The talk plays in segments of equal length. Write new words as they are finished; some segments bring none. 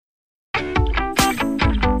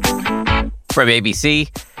From ABC,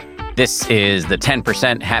 this is the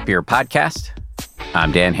 10% Happier Podcast.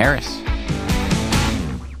 I'm Dan Harris.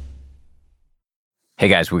 Hey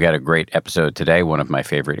guys, we got a great episode today, one of my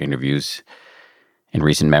favorite interviews in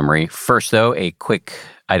recent memory. First though, a quick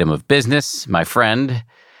item of business. My friend,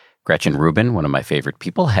 Gretchen Rubin, one of my favorite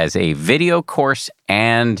people, has a video course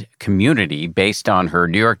and community based on her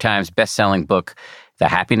New York Times bestselling book, The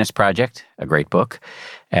Happiness Project, a great book.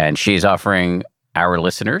 And she's offering our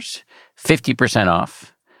listeners 50%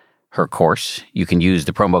 off her course. You can use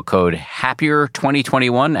the promo code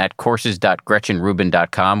HAPPIER2021 at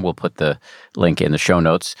courses.gretchenrubin.com. We'll put the link in the show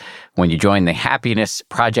notes. When you join the Happiness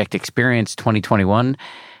Project Experience 2021,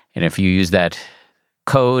 and if you use that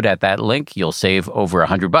code at that link, you'll save over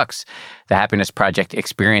 $100. The Happiness Project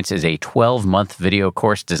Experience is a 12-month video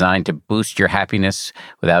course designed to boost your happiness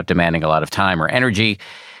without demanding a lot of time or energy.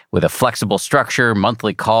 With a flexible structure,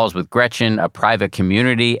 monthly calls with Gretchen, a private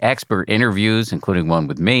community, expert interviews, including one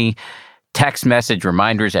with me, text message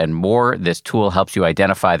reminders, and more, this tool helps you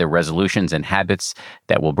identify the resolutions and habits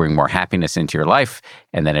that will bring more happiness into your life,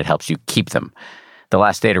 and then it helps you keep them. The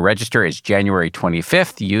last day to register is January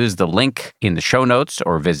 25th. Use the link in the show notes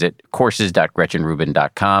or visit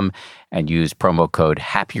courses.gretchenrubin.com and use promo code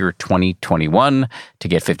HAPPIER2021 to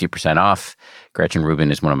get 50% off. Gretchen Rubin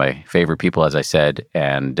is one of my favorite people, as I said,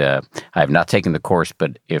 and I have not taken the course,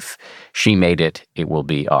 but if she made it, it will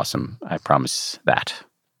be awesome. I promise that.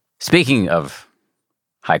 Speaking of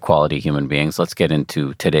high-quality human beings, let's get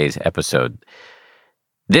into today's episode.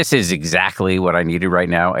 This is exactly what I needed right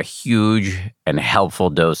now, a huge and helpful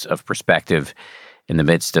dose of perspective in the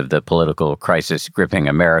midst of the political crisis gripping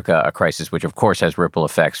America, a crisis which, of course, has ripple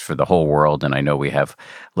effects for the whole world, and I know we have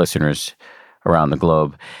listeners around the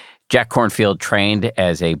globe. Jack Kornfield trained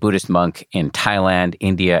as a Buddhist monk in Thailand,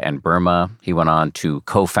 India, and Burma. He went on to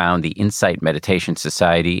co-found the Insight Meditation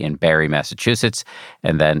Society in Barre, Massachusetts,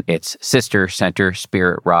 and then its sister center,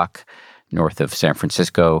 Spirit Rock, north of San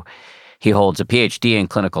Francisco. He holds a PhD in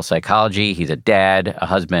clinical psychology. He's a dad, a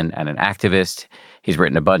husband, and an activist. He's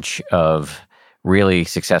written a bunch of really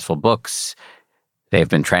successful books. They've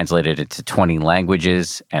been translated into 20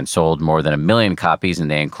 languages and sold more than 1 million copies,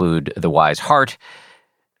 and they include The Wise Heart,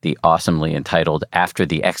 the awesomely entitled After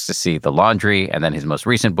the Ecstasy, The Laundry, and then his most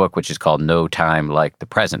recent book, which is called No Time Like the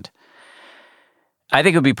Present. I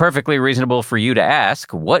think it would be perfectly reasonable for you to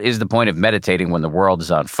ask, what is the point of meditating when the world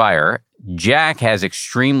is on fire? Jack has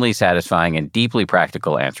extremely satisfying and deeply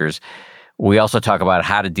practical answers. We also talk about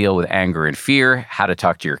how to deal with anger and fear, how to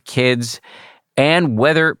talk to your kids, and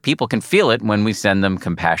whether people can feel it when we send them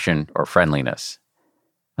compassion or friendliness.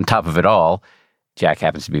 On top of it all, Jack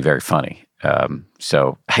happens to be very funny.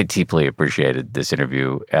 So I deeply appreciated this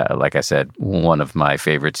interview. Like I said, one of my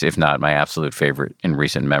favorites, if not my absolute favorite in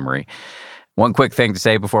recent memory. One quick thing to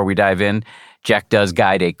say before we dive in. Jack does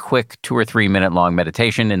guide a quick 2 or 3 minute long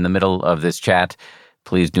meditation in the middle of this chat.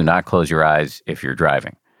 Please do not close your eyes if you're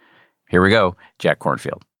driving. Here we go, Jack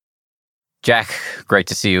Kornfield. Jack, great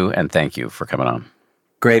to see you, and thank you for coming on.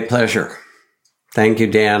 Great pleasure. Thank you,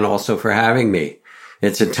 Dan, also for having me.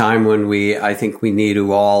 It's a time when I think we need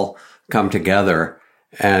to all come together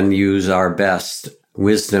and use our best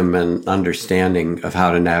wisdom and understanding of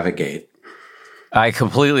how to navigate. I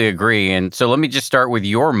completely agree. And so let me just start with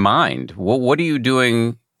your mind. What are you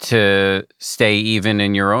doing to stay even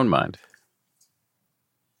in your own mind?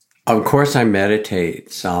 Of course, I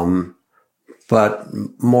meditate some, but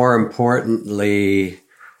more importantly,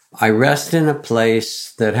 I rest in a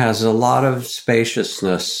place that has a lot of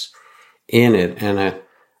spaciousness in it and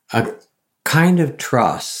a kind of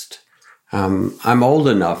trust. I'm old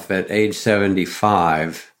enough at age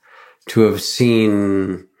 75 to have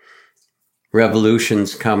seen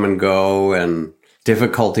revolutions come and go and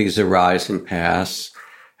difficulties arise and pass.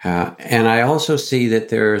 And I also see that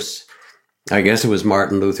there's, I guess it was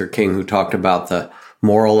Martin Luther King who talked about the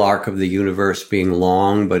moral arc of the universe being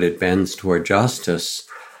long, but it bends toward justice.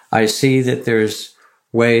 I see that there's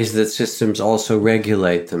ways that systems also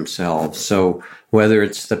regulate themselves. So whether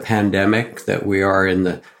it's the pandemic that we are in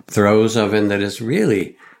the throes of and that has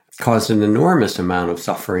really caused an enormous amount of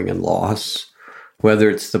suffering and loss,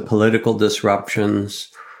 whether it's the political disruptions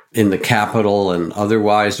in the Capitol and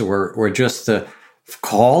otherwise, or just the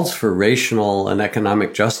calls for racial and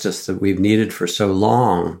economic justice that we've needed for so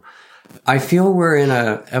long, I feel we're in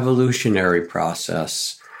an evolutionary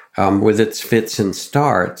process with its fits and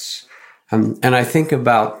starts. And I think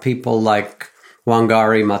about people like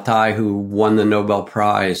Wangari Maathai, who won the Nobel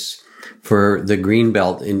Prize for the Green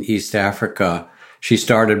Belt in East Africa. She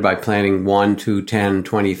started by planting 1, 2, 10,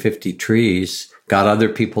 20, 50 trees, got other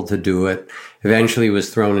people to do it, eventually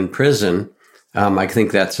was thrown in prison I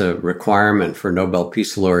think that's a requirement for Nobel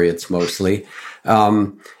Peace Laureates mostly.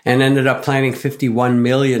 And ended up planting 51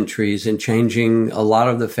 million trees and changing a lot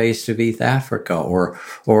of the face of East Africa. Or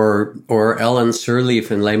Ellen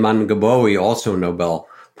Sirleaf and Lehman Gabowi, also Nobel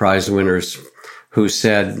Prize winners, who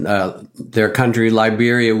said their country,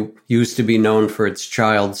 Liberia, used to be known for its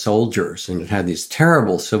child soldiers, and it had these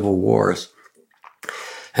terrible civil wars.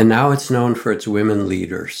 And now it's known for its women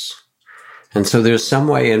leaders. And so there's some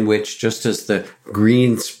way in which, just as the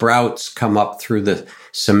green sprouts come up through the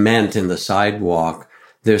cement in the sidewalk,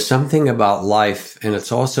 there's something about life, and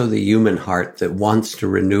it's also the human heart that wants to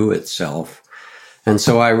renew itself. And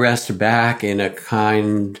so I rest back in a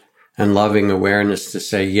kind and loving awareness to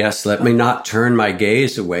say, yes, let me not turn my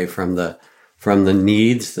gaze away from the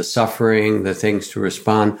needs, the suffering, the things to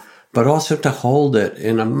respond, but also to hold it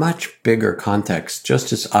in a much bigger context.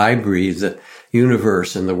 Just as I breathe, the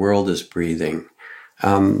universe and the world is breathing.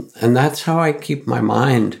 And that's how I keep my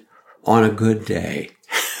mind on a good day.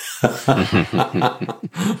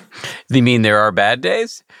 You mean there are bad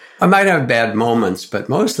days? I might have bad moments, but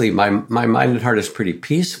mostly my mind and heart is pretty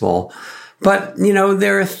peaceful. But,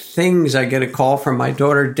 there are things. I get a call from my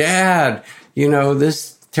daughter, Dad,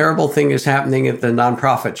 this terrible thing is happening at the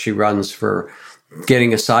nonprofit she runs for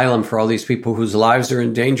getting asylum for all these people whose lives are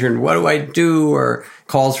in danger. And what do I do? Or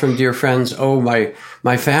calls from dear friends. Oh,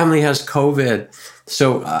 my family has COVID.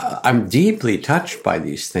 So I'm deeply touched by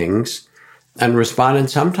these things and respond. And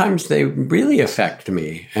sometimes they really affect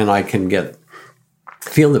me, and I can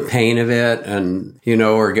feel the pain of it and,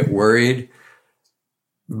 or get worried.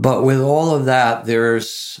 But with all of that,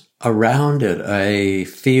 there's around it a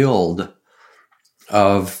field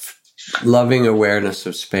of loving awareness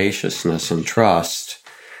of spaciousness and trust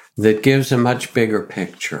that gives a much bigger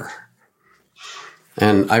picture.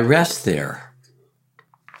 And I rest there.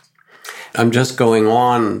 I'm just going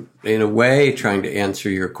on, in a way, trying to answer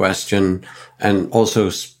your question and also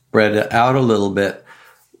spread it out a little bit.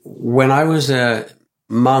 When I was a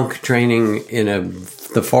monk training in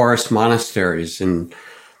the forest monasteries in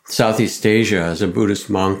Southeast Asia as a Buddhist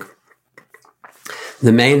monk,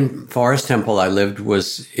 the main forest temple I lived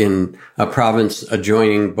was in a province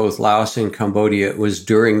adjoining both Laos and Cambodia. It was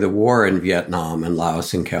during the war in Vietnam and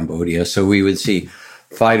Laos and Cambodia. So we would see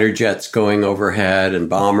fighter jets going overhead and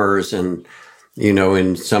bombers. And,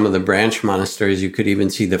 in some of the branch monasteries, you could even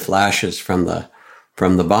see the flashes from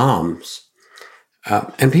the bombs.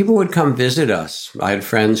 And people would come visit us. I had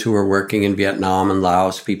friends who were working in Vietnam and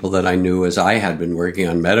Laos, people that I knew as I had been working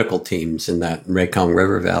on medical teams in that Mekong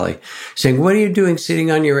River Valley, saying, what are you doing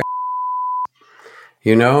sitting on your ass?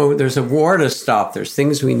 There's a war to stop. There's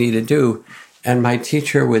things we need to do. And my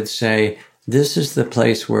teacher would say, this is the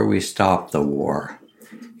place where we stop the war.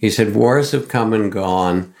 He said, wars have come and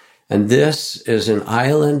gone, and this is an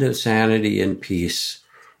island of sanity and peace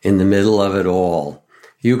in the middle of it all.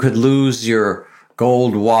 You could lose your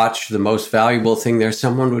gold watch, the most valuable thing there.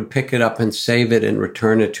 Someone would pick it up and save it and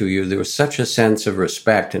return it to you. There was such a sense of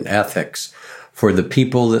respect and ethics for the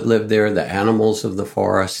people that lived there, the animals of the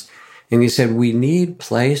forest. And he said, we need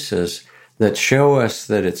places that show us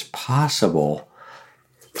that it's possible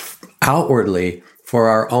outwardly for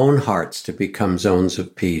our own hearts to become zones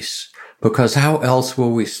of peace. Because how else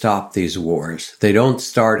will we stop these wars? They don't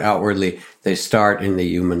start outwardly. They start in the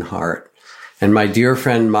human heart. And my dear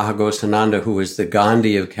friend Mahagosananda, who was the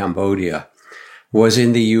Gandhi of Cambodia, was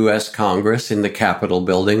in the U.S. Congress in the Capitol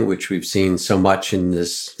building, which we've seen so much in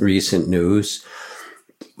this recent news,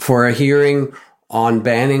 for a hearing on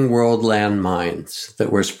banning world landmines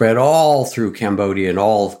that were spread all through Cambodia and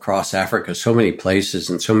all across Africa, so many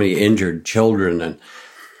places and so many injured children.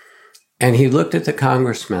 And he looked at the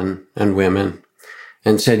congressmen and women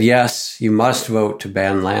and said, yes, you must vote to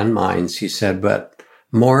ban landmines. He said, but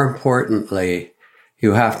more importantly,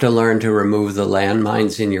 you have to learn to remove the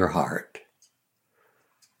landmines in your heart.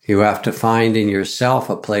 You have to find in yourself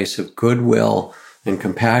a place of goodwill and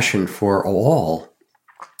compassion for all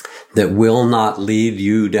that will not lead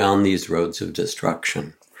you down these roads of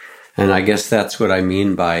destruction. And I guess that's what I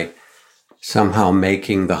mean by somehow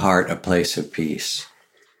making the heart a place of peace.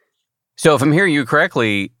 So if I'm hearing you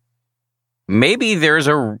correctly, maybe there's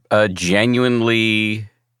a genuinely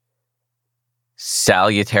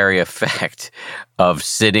salutary effect of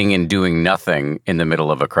sitting and doing nothing in the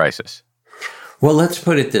middle of a crisis. Well, let's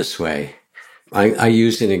put it this way. I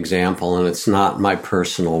used an example, and it's not my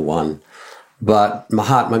personal one, but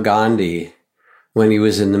Mahatma Gandhi, when he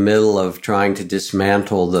was in the middle of trying to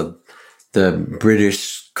dismantle the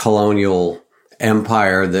British colonial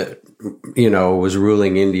empire that, was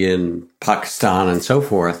ruling India and Pakistan and so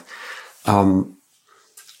forth, to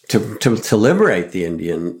liberate the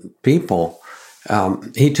Indian people,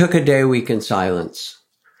 He took a day week in silence.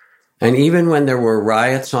 And even when there were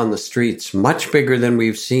riots on the streets, much bigger than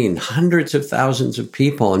we've seen, hundreds of thousands of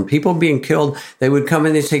people and people being killed, they would come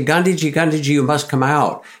and they'd say, Gandhiji, Gandhiji, you must come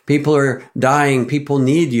out. People are dying. People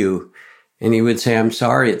need you. And he would say, I'm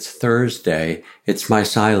sorry, it's Thursday. It's my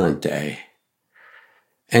silent day.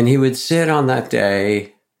 And he would sit on that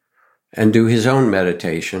day and do his own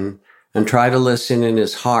meditation and try to listen in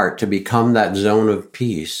his heart to become that zone of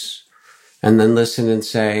peace. And then listen and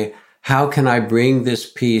say, how can I bring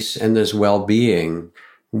this peace and this well-being?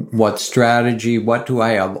 What strategy, what do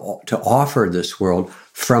I have to offer this world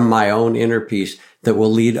from my own inner peace that will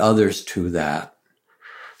lead others to that?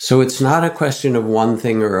 So it's not a question of one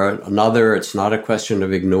thing or another. It's not a question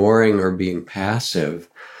of ignoring or being passive,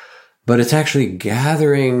 but it's actually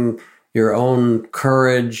gathering your own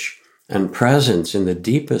courage and presence in the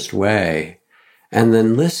deepest way and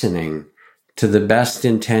then listening to the best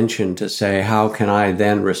intention to say, how can I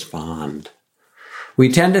then respond?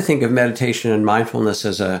 We tend to think of meditation and mindfulness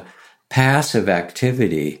as a passive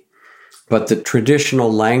activity, but the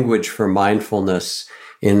traditional language for mindfulness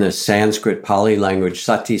in the Sanskrit Pali language,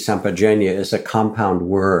 sati sampajanya, is a compound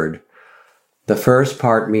word. The first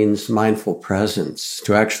part means mindful presence,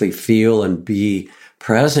 to actually feel and be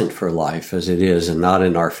present for life as it is and not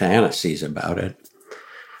in our fantasies about it,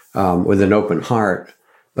 with an open heart.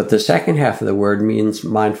 But the second half of the word means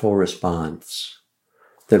mindful response.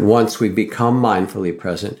 That once we become mindfully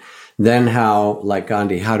present, then how, like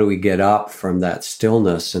Gandhi, how do we get up from that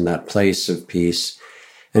stillness and that place of peace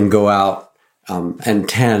and go out and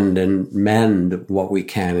tend and mend what we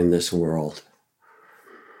can in this world?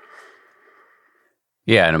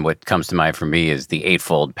 Yeah, and what comes to mind for me is the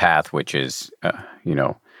Eightfold Path, which is,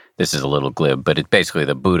 this is a little glib, but it's basically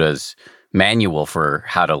the Buddha's manual for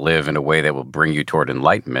how to live in a way that will bring you toward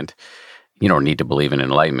enlightenment. You don't need to believe in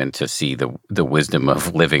enlightenment to see the wisdom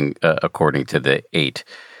of living according to the 8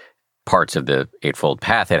 parts of the Eightfold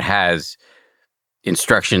Path. It has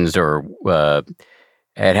instructions or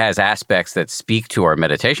it has aspects that speak to our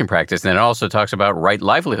meditation practice. And it also talks about right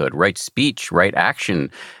livelihood, right speech, right action.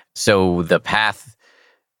 So the path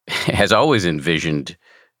has always envisioned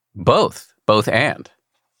both and.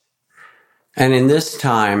 And in this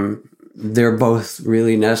time, they're both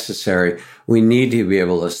really necessary. We need to be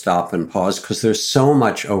able to stop and pause because there's so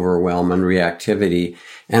much overwhelm and reactivity,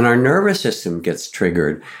 and our nervous system gets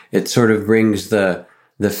triggered. It sort of brings the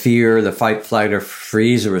fear, the fight, flight, or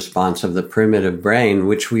freeze response of the primitive brain,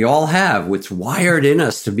 which we all have, which wired in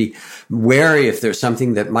us to be wary if there's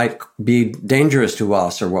something that might be dangerous to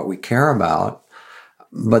us or what we care about.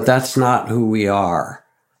 But that's not who we are.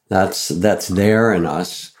 That's there in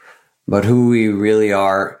us. But who we really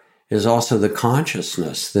are is also the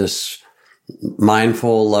consciousness, this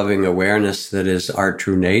mindful, loving awareness that is our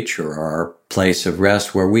true nature, our place of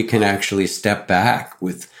rest, where we can actually step back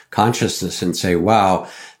with consciousness and say, wow,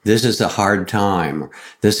 this is a hard time, or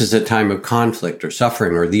this is a time of conflict or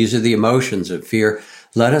suffering, or these are the emotions of fear.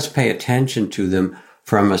 Let us pay attention to them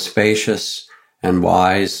from a spacious and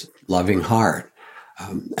wise, loving heart.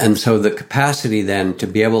 And so the capacity then to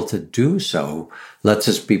be able to do so lets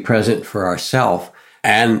us be present for ourselves.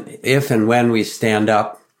 And if and when we stand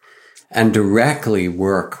up and directly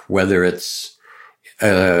work, whether it's,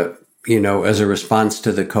 as a response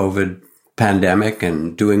to the COVID pandemic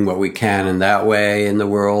and doing what we can in that way in the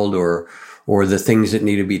world, or the things that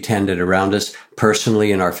need to be tended around us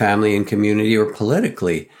personally in our family and community or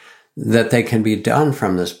politically, that they can be done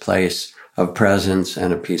from this place of presence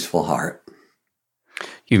and a peaceful heart.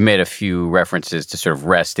 You've made a few references to sort of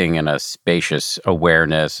resting in a spacious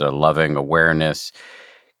awareness, a loving awareness.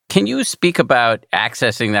 Can you speak about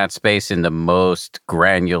accessing that space in the most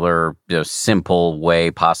granular, simple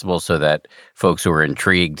way possible so that folks who are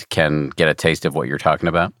intrigued can get a taste of what you're talking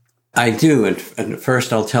about? I do. And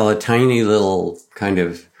first I'll tell a tiny little kind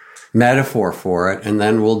of metaphor for it, and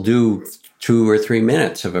then we'll do 2 or 3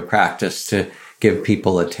 minutes of a practice to give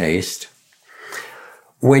people a taste.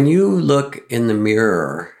 When you look in the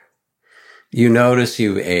mirror, you notice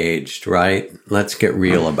you've aged, right? Let's get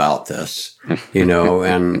real about this,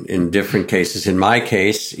 and in different cases. In my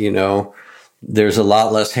case, there's a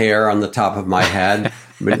lot less hair on the top of my head,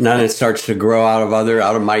 but none of it starts to grow out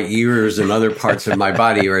of my ears and other parts of my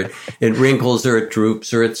body, or it wrinkles or it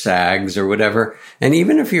droops or it sags or whatever. And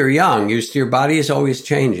even if you're young, your body is always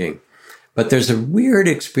changing. But there's a weird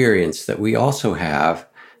experience that we also have,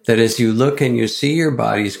 that as you look and you see your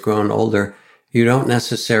body's grown older, you don't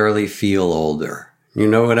necessarily feel older. You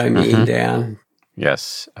know what I mean, mm-hmm. Dan?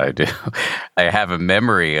 Yes, I do. I have a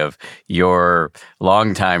memory of your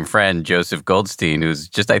longtime friend, Joseph Goldstein, who's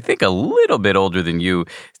just, I think, a little bit older than you,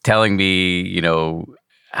 telling me,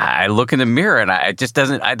 I look in the mirror and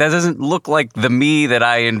that doesn't look like the me that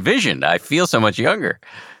I envisioned. I feel so much younger.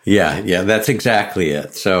 Yeah, that's exactly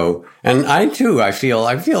it. So, and I too, I feel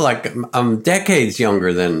like I'm decades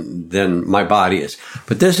younger than my body is.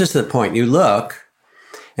 But this is the point. You look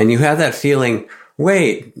and you have that feeling,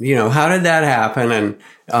 wait, how did that happen?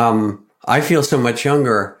 And I feel so much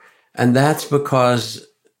younger. And that's because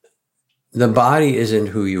the body isn't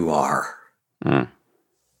who you are. Mm.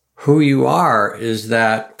 Who you are is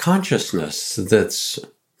that consciousness that's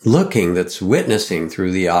looking, that's witnessing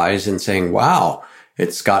through the eyes and saying, wow,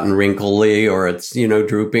 it's gotten wrinkly, or it's,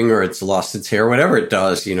 drooping, or it's lost its hair, whatever it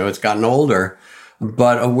does, it's gotten older.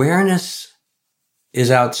 But awareness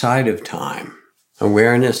is outside of time.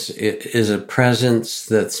 Awareness is a presence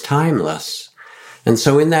that's timeless. And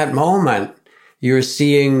so in that moment, you're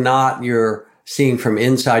seeing from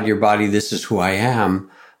inside your body, this is who I am,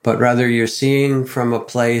 but rather you're seeing from a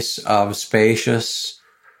place of spacious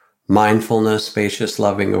mindfulness, spacious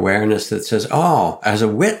loving awareness that says, oh, as a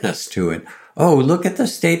witness to it, oh, look at the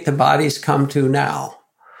state the body's come to now.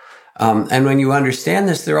 And when you understand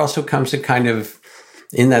this, there also comes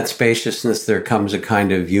in that spaciousness, there comes a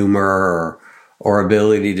kind of humor or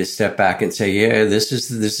ability to step back and say, yeah, this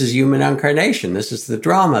is human incarnation. This is the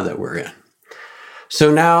drama that we're in.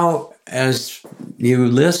 So now, as you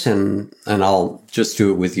listen, and I'll just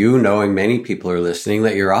do it with you, knowing many people are listening,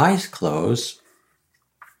 let your eyes close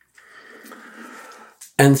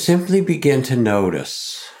and simply begin to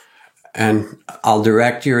notice. And I'll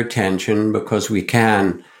direct your attention, because we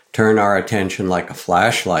can turn our attention like a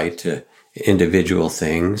flashlight to individual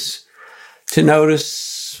things, to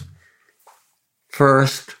notice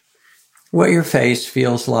first what your face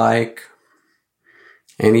feels like,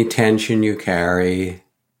 any tension you carry,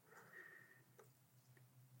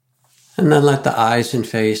 and then let the eyes and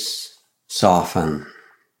face soften,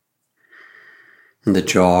 and the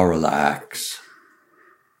jaw relax.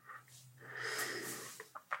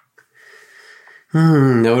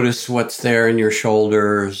 Notice what's there in your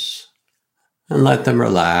shoulders and let them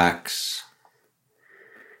relax.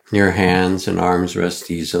 Your hands and arms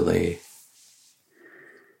rest easily.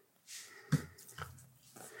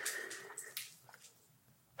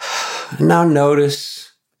 And now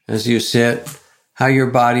notice, as you sit, how your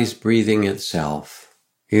body's breathing itself.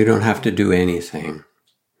 You don't have to do anything.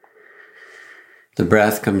 The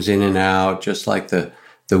breath comes in and out, just like the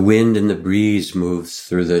wind and the breeze moves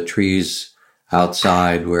through the trees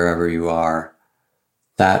outside, wherever you are.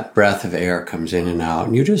 That breath of air comes in and out,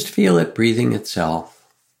 and you just feel it breathing itself.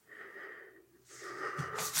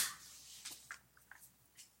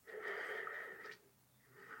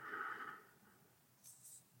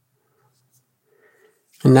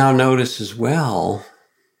 And now notice as well,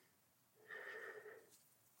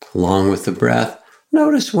 along with the breath,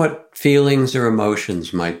 notice what feelings or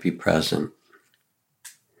emotions might be present.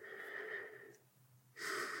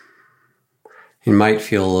 You might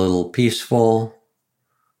feel a little peaceful,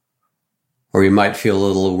 or you might feel a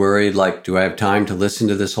little worried, like, do I have time to listen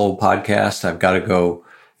to this whole podcast? I've got to go,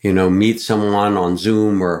 meet someone on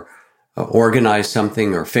Zoom, or organize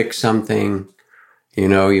something, or fix something.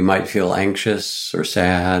 You might feel anxious or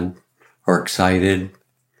sad or excited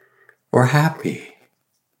or happy.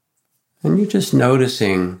 And you're just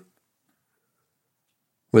noticing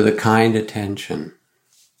with a kind attention.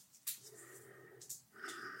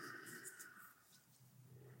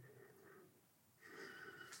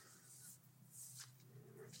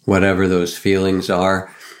 Whatever those feelings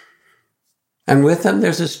are. And with them,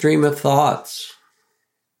 there's a stream of thoughts.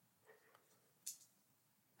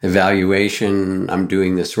 Evaluation, I'm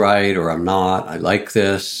doing this right or I'm not. I like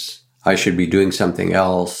this. I should be doing something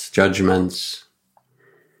else. Judgments.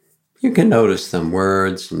 You can notice them,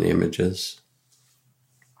 words and images.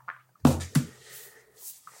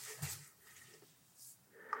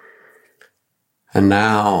 And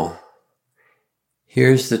now,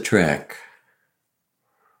 here's the trick.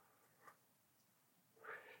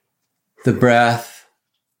 The breath,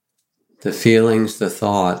 the feelings, the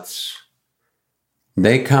thoughts,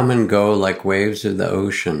 they come and go like waves of the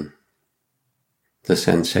ocean, the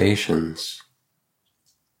sensations.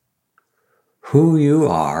 Who you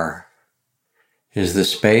are is the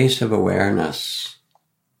space of awareness,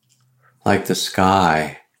 like the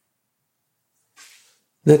sky,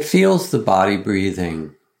 that feels the body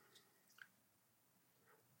breathing,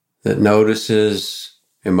 that notices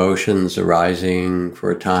emotions arising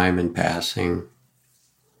for a time and passing,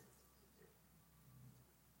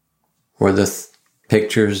 or the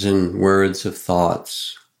pictures and words of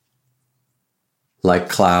thoughts, like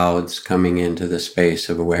clouds coming into the space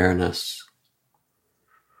of awareness.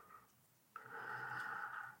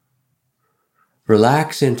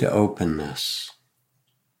 Relax into openness,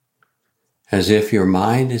 as if your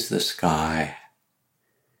mind is the sky,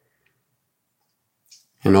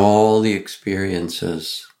 and all the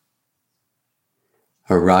experiences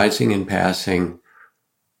arising and passing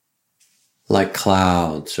like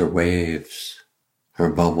clouds or waves or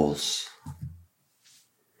bubbles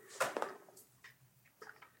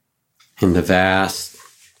in the vast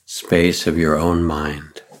space of your own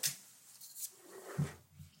mind.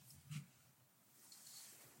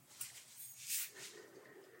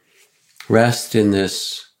 Rest in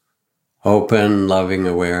this open, loving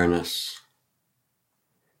awareness.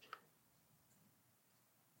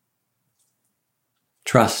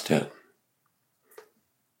 Trust it.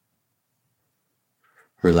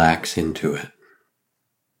 Relax into it.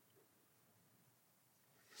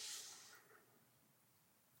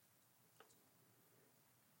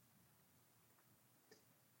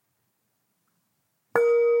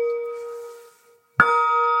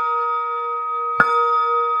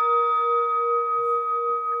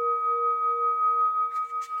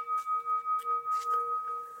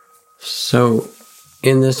 So,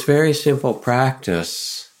 in this very simple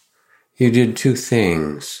practice, you did two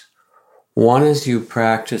things. One is you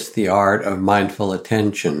practiced the art of mindful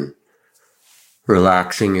attention,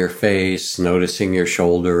 relaxing your face, noticing your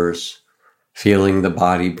shoulders, feeling the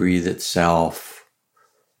body breathe itself,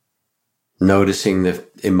 noticing the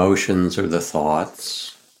emotions or the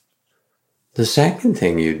thoughts. The second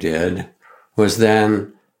thing you did was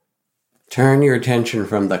then turn your attention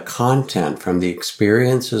from the content, from the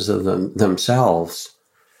experiences of themselves,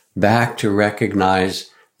 back to recognize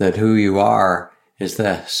that who you are is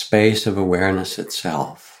the space of awareness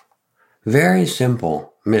itself. Very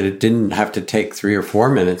simple. I mean, it didn't have to take 3 or 4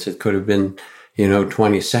 minutes. It could have been,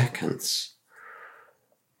 20 seconds.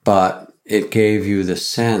 But it gave you the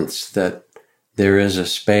sense that there is a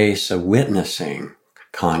space of witnessing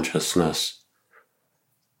consciousness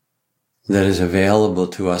that is available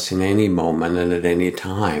to us in any moment and at any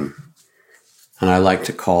time. And I like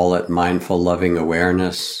to call it mindful loving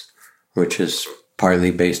awareness, which is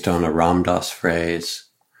partly based on a Ram Dass phrase.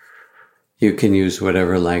 You can use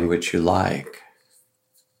whatever language you like.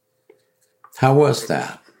 How was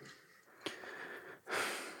that?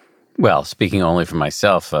 Well, speaking only for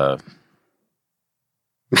myself,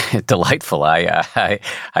 delightful. I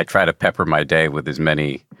try to pepper my day with as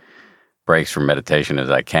many breaks from meditation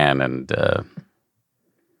as I can, and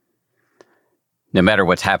no matter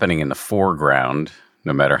what's happening in the foreground,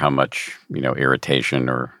 no matter how much irritation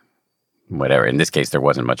or whatever. In this case, there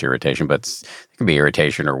wasn't much irritation, but it can be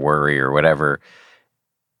irritation or worry or whatever.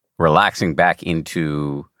 Relaxing back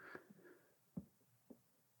into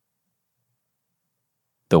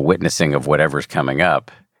the witnessing of whatever's coming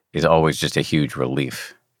up is always just a huge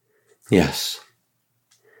relief. Yes.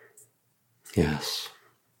 Yes.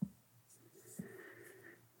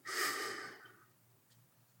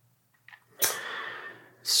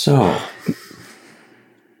 So,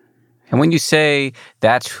 and when you say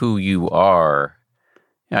that's who you are,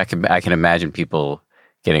 I can imagine people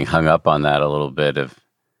getting hung up on that a little bit of,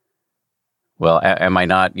 well, am I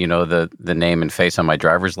not, the name and face on my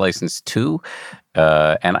driver's license too?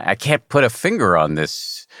 And I can't put a finger on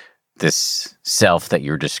this self that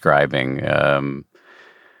you're describing.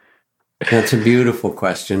 That's a beautiful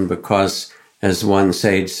question because, as one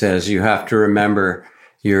sage says, you have to remember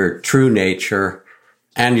your true nature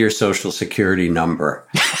and your social security number.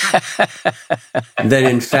 That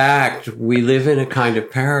in fact, we live in a kind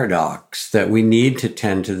of paradox that we need to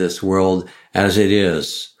tend to this world as it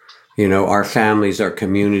is. Our families, our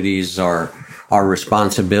communities, our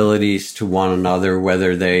responsibilities to one another,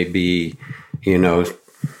 whether they be,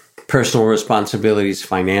 personal responsibilities,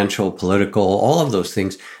 financial, political, all of those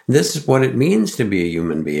things. This is what it means to be a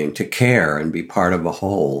human being, to care and be part of a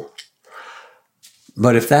whole.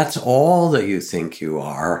 But if that's all that you think you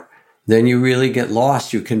are, then you really get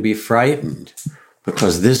lost. You can be frightened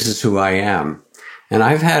because this is who I am. And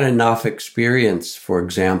I've had enough experience, for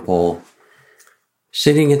example,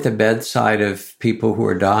 sitting at the bedside of people who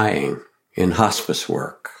are dying in hospice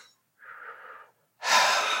work,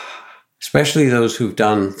 especially those who've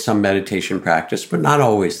done some meditation practice, but not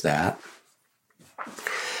always that.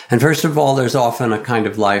 And first of all, there's often a kind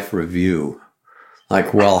of life review.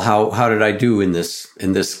 Like, well, how did I do in this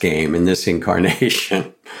game, in this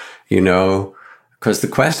incarnation? Because the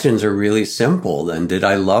questions are really simple. Then, did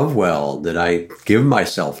I love well? Did I give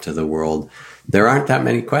myself to the world? There aren't that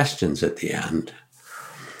many questions at the end.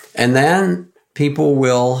 And then people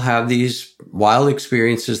will have these wild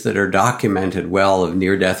experiences that are documented well, of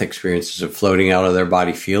near-death experiences of floating out of their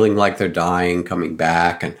body, feeling like they're dying, coming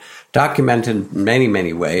back, and documented in many,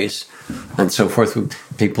 many ways. and so forth.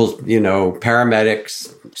 People,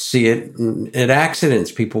 paramedics see it at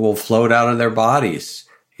accidents. People will float out of their bodies,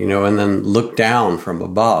 and then look down from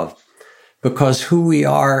above, because who we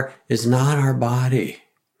are is not our body,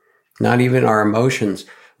 not even our emotions.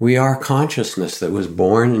 We are consciousness that was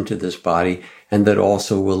born into this body and that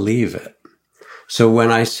also will leave it. So when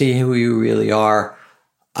I see who you really are,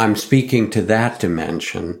 I'm speaking to that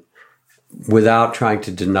dimension without trying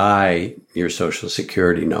to deny your social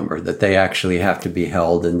security number, that they actually have to be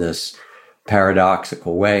held in this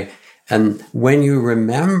paradoxical way. And when you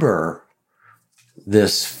remember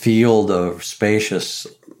this field of spacious,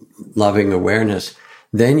 loving awareness,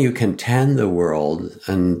 then you can tend the world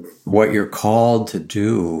and what you're called to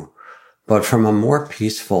do, but from a more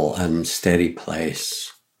peaceful and steady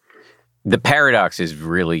place. The paradox is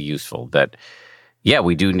really useful that, yeah,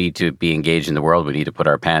 we do need to be engaged in the world. We need to put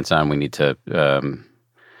our pants on. We need to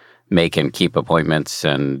make and keep appointments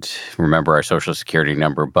and remember our social security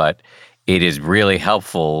number. But it is really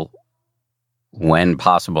helpful, when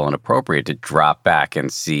possible and appropriate, to drop back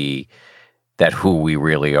and see that who we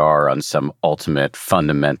really are on some ultimate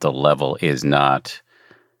fundamental level is not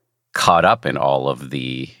caught up in all of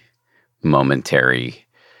the momentary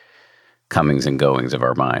comings and goings of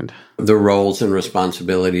our mind. The roles and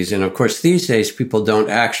responsibilities. And of course, these days, people don't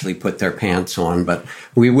actually put their pants on, but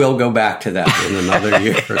we will go back to that in another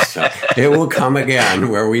year or so. It will come again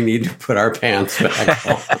where we need to put our pants back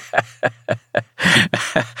on.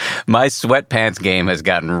 My sweatpants game has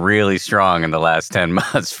gotten really strong in the last 10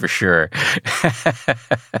 months, for sure.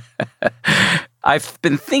 I've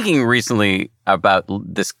been thinking recently about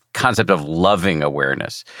this concept of loving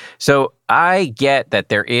awareness. So I get that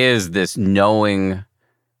there is this knowing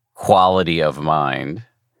quality of mind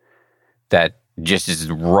that just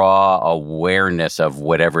is raw awareness of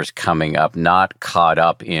whatever's coming up, not caught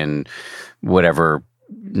up in whatever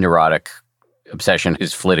neurotic obsession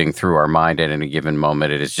is flitting through our mind at any given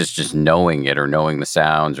moment. It is just knowing it, or knowing the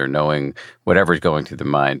sounds, or knowing whatever's going through the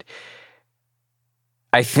mind.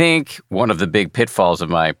 I think one of the big pitfalls of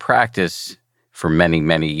my practice for many,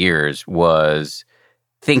 many years was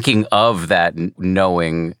thinking of that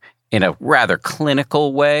knowing in a rather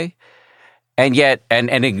clinical way, and yet, and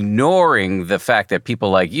ignoring the fact that people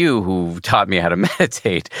like you, who taught me how to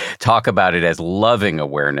meditate, talk about it as loving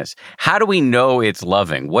awareness. How do we know it's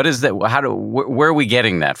loving? What is that? Where are we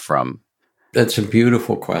getting that from? That's a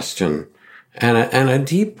beautiful question, and a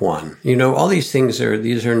deep one. All these things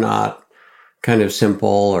these are not kind of simple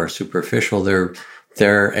or superficial.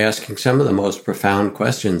 They're asking some of the most profound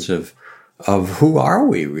questions of who are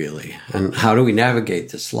we really, and how do we navigate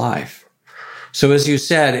this life? So as you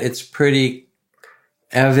said, it's pretty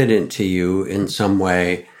evident to you in some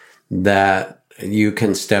way that you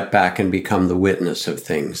can step back and become the witness of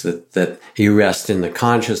things, that you rest in the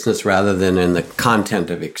consciousness rather than in the content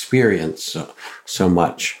of experience so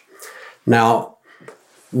much. Now,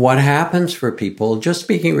 what happens for people, just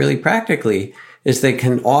speaking really practically, is they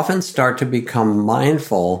can often start to become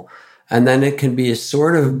mindful, and then it can be a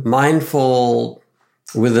sort of mindful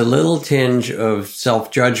with a little tinge of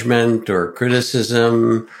self-judgment or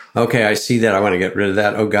criticism. Okay, I see that. I want to get rid of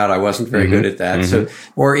that. Oh God, I wasn't very good at that. So,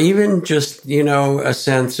 or even just, a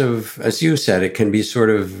sense of, as you said, it can be sort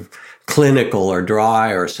of clinical or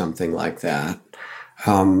dry or something like that.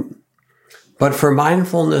 But for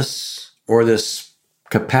mindfulness, or this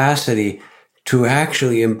capacity to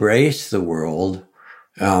actually embrace the world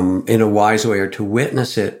in a wise way, or to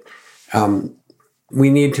witness it, we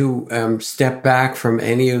need to step back from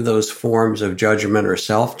any of those forms of judgment or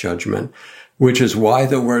self-judgment, which is why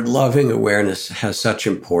the word loving awareness has such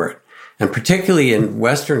import. And particularly in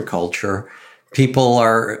Western culture, people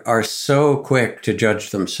are so quick to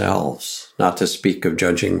judge themselves, not to speak of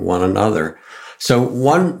judging one another. So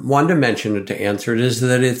one dimension to answer it is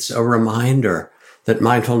that it's a reminder that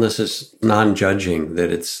mindfulness is non-judging,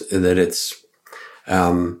 that it's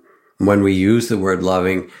when we use the word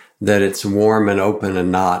loving, that it's warm and open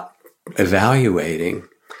and not evaluating.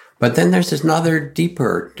 But then there's this another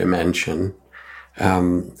deeper dimension.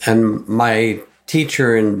 And my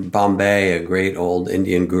teacher in Bombay, a great old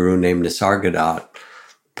Indian guru named Nisargadatta,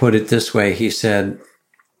 put it this way. He said,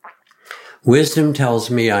 "Wisdom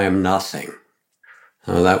tells me I am nothing."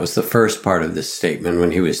 Now, that was the first part of this statement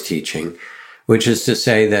when he was teaching, which is to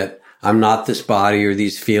say that I'm not this body or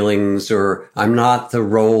these feelings, or I'm not the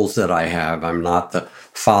roles that I have. I'm not the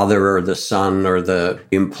father or the son or the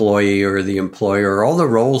employee or the employer. All the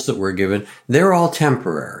roles that we're given, they're all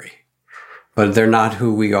temporary, but they're not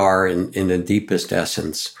who we are in the deepest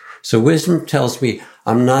essence. So wisdom tells me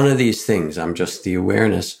I'm none of these things. I'm just the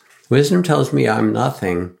awareness. Wisdom tells me I'm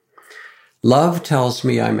nothing. Love tells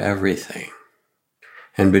me I'm everything.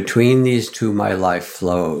 And between these two, my life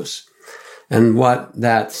flows. And what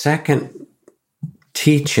that second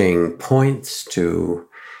teaching points to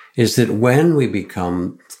is that when we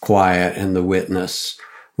become quiet and the witness,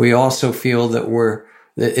 we also feel that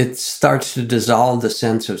it starts to dissolve the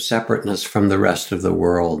sense of separateness from the rest of the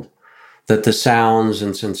world. That the sounds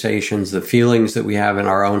and sensations, the feelings that we have in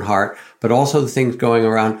our own heart, but also the things going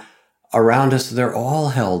around us, they're all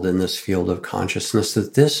held in this field of consciousness,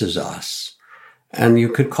 that this is us. And you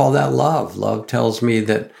could call that love. Love tells me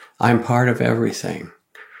that I'm part of everything.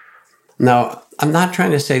 Now, I'm not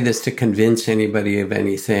trying to say this to convince anybody of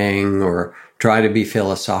anything or try to be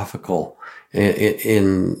philosophical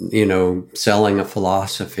in selling a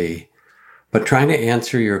philosophy, but trying to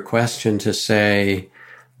answer your question to say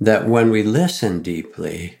that when we listen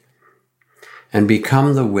deeply and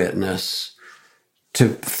become the witness to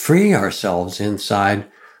free ourselves inside,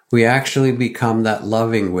 we actually become that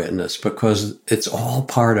loving witness because it's all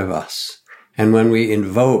part of us. And when we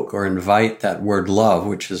invoke or invite that word love,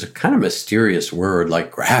 which is a kind of mysterious word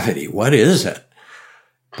like gravity, what is it?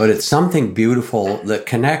 But it's something beautiful that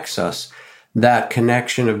connects us. That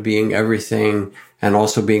connection of being everything and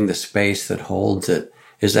also being the space that holds it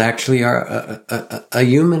is actually a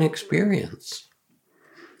human experience.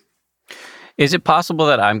 Is it possible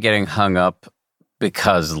that I'm getting hung up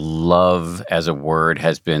because love as a word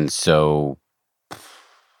has been so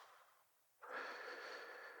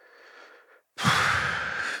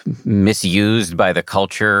misused by the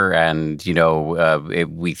culture, and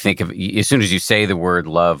we think of, as soon as you say the word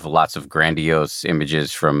love, lots of grandiose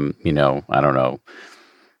images from I don't know,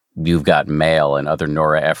 You've Got Mail and other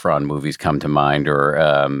Nora Ephron movies come to mind,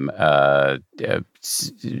 or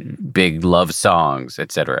big love songs,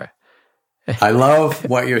 etc. I love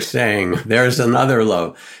what you're saying. There's another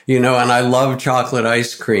love, and I love chocolate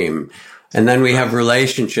ice cream. And then we have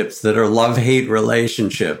relationships that are love-hate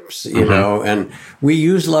relationships, and we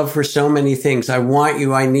use love for so many things. I want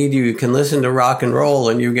you, I need you. You can listen to rock and roll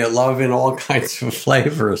and you get love in all kinds of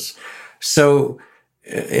flavors. So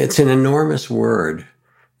it's an enormous word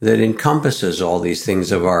that encompasses all these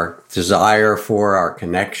things of our desire for, our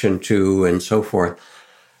connection to, and so forth.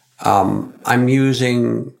 I'm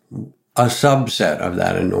using a subset of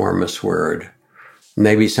that enormous word.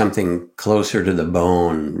 Maybe something closer to the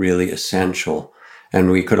bone, really essential. And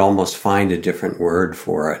we could almost find a different word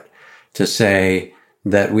for it to say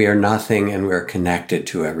that we are nothing and we're connected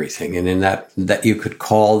to everything. And in that you could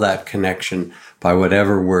call that connection by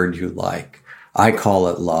whatever word you like. I call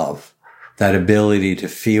it love. That ability to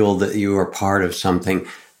feel that you are part of something,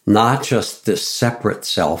 not just this separate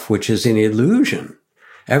self, which is an illusion.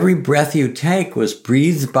 Every breath you take was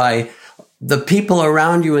breathed by the people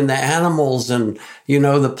around you and the animals, and,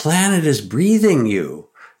 the planet is breathing you.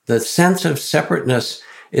 The sense of separateness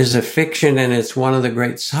is a fiction, and it's one of the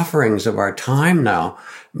great sufferings of our time now,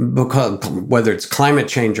 because whether it's climate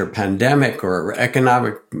change or pandemic or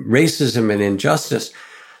economic racism and injustice,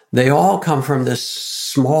 they all come from this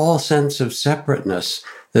small sense of separateness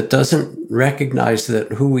that doesn't recognize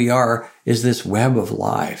that who we are is this web of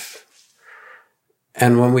life.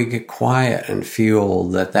 And when we get quiet and feel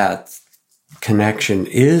that connection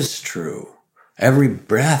is true, every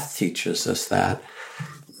breath teaches us that,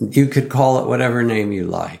 you could call it whatever name you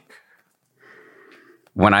like.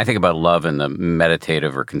 When I think about love in the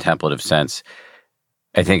meditative or contemplative sense,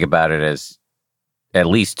 I think about it as at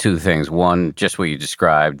least two things. One, just what you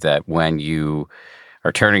described, that when you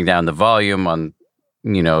are turning down the volume on,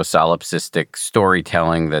 solipsistic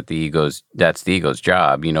storytelling, that's the ego's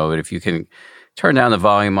job. But if you can turn down the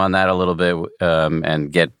volume on that a little bit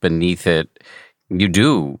and get beneath it, you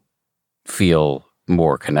do feel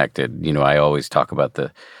more connected. I always talk about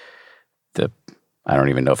the I don't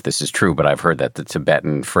even know if this is true, but I've heard that the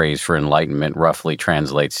Tibetan phrase for enlightenment roughly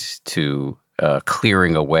translates to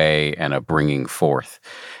clearing away and a bringing forth.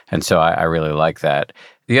 And so I really like that.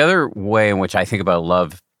 The other way in which I think about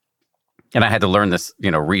love, and I had to learn this,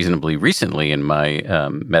 reasonably recently in my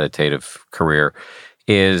meditative career,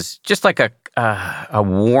 is just like a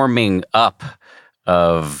warming up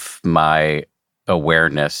of my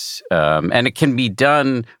awareness. And it can be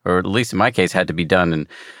done, or at least in my case, had to be done in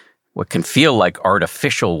what can feel like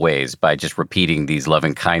artificial ways by just repeating these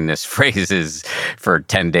loving kindness phrases for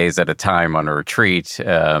 10 days at a time on a retreat.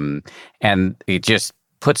 And it just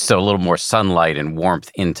puts a little more sunlight and warmth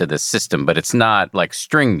into the system, but it's not like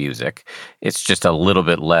string music. It's just a little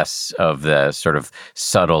bit less of the sort of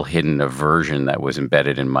subtle hidden aversion that was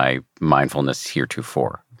embedded in my mindfulness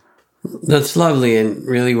heretofore. That's lovely. And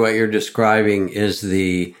really what you're describing is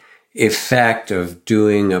the effect of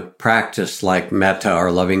doing a practice like metta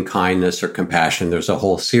or loving kindness or compassion. There's a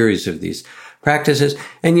whole series of these practices,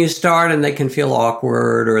 and you start and they can feel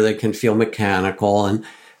awkward or they can feel mechanical. And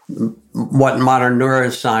what modern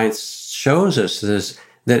neuroscience shows us is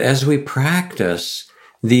that as we practice,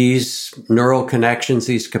 these neural connections,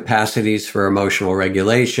 these capacities for emotional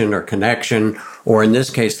regulation or connection, or in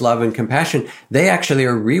this case, love and compassion, they actually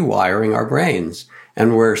are rewiring our brains.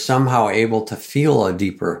 And we're somehow able to feel a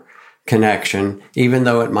deeper connection, even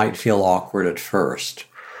though it might feel awkward at first.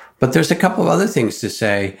 But there's a couple of other things to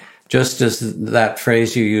say, just as that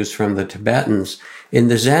phrase you use from the Tibetans. In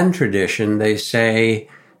the Zen tradition, they say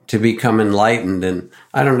to become enlightened, and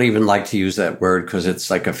I don't even like to use that word because it's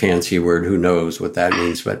like a fancy word. Who knows what that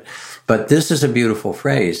means? But this is a beautiful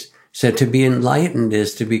phrase. Said to be enlightened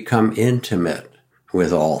is to become intimate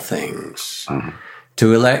with all things,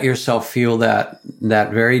 to let yourself feel that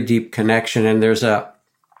very deep connection. And there's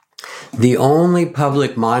the only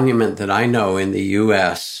public monument that I know in the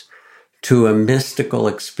U.S. to a mystical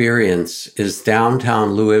experience is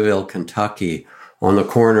downtown Louisville, Kentucky, on the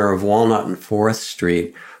corner of Walnut and 4th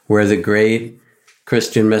Street, where the great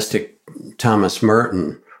Christian mystic Thomas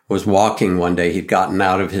Merton was walking one day. He'd gotten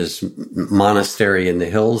out of his monastery in the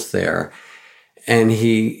hills there. And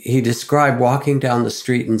he described walking down the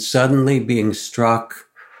street and suddenly being struck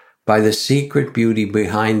by the secret beauty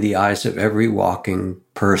behind the eyes of every walking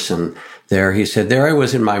person there. He said, there I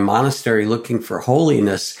was in my monastery looking for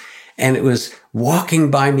holiness, and it was walking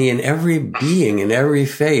by me in every being, in every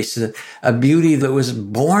face, a beauty that was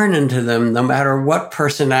born into them, no matter what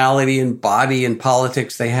personality and body and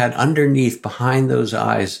politics they had. Underneath, behind those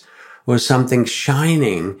eyes, was something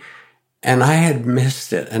shining. And I had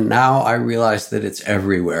missed it. And now I realize that it's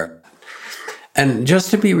everywhere. And just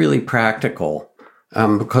to be really practical,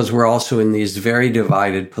 because we're also in these very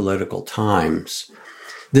divided political times,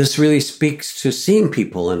 this really speaks to seeing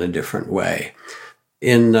people in a different way.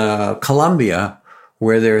 In Colombia,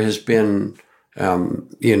 where there has been,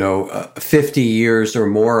 50 years or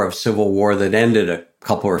more of civil war that ended a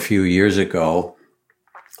couple or few years ago,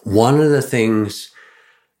 one of the things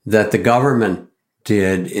that the government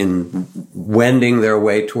did in wending their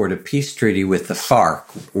way toward a peace treaty with the FARC,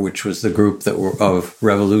 which was the group that were of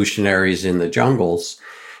revolutionaries in the jungles,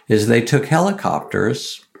 is they took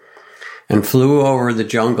helicopters and flew over the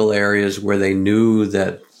jungle areas where they knew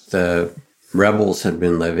that the rebels had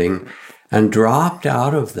been living, and dropped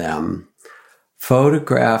out of them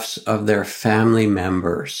photographs of their family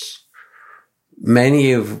members.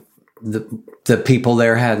 Many of the people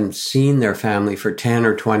there hadn't seen their family for 10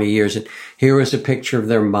 or 20 years. And here was a picture of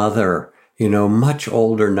their mother, much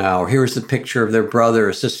older now. Here was the picture of their brother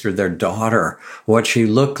or sister, their daughter, what she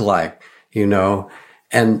looked like,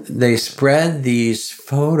 And they spread these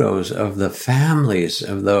photos of the families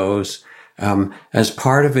of those as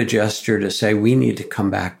part of a gesture to say, we need to come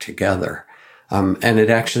back together. And it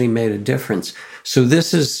actually made a difference. So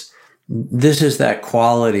this is that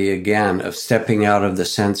quality, again, of stepping out of the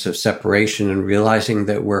sense of separation and realizing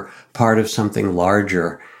that we're part of something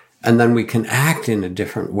larger. And then we can act in a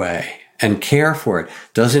different way and care for it.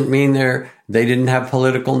 Doesn't mean they didn't have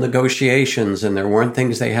political negotiations and there weren't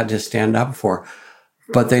things they had to stand up for,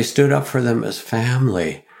 but they stood up for them as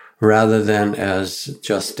family rather than as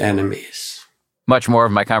just enemies. Much more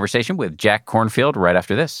of my conversation with Jack Kornfield right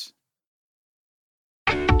after this.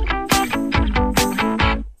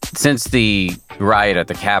 Since the riot at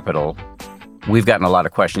the Capitol, we've gotten a lot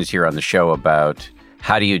of questions here on the show about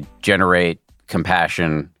how do you generate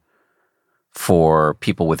compassion for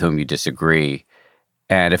people with whom you disagree.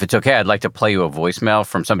 And if it's okay, I'd like to play you a voicemail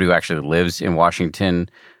from somebody who actually lives in Washington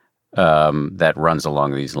that runs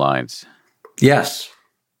along these lines. Yes,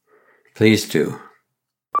 please do.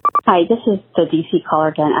 Hi, this is the D.C. caller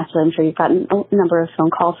again. Actually, I'm sure you've gotten a number of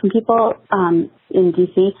phone calls from people in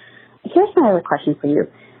D.C. Here's my other question for you.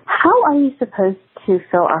 How are you supposed to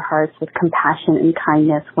fill our hearts with compassion and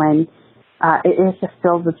kindness when it is just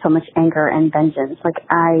filled with so much anger and vengeance? Like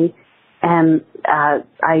I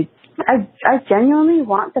genuinely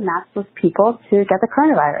want the massless people to get the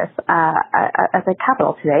coronavirus at the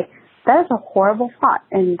Capitol today. That is a horrible thought,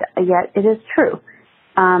 and yet it is true.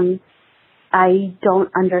 I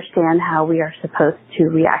don't understand how we are supposed to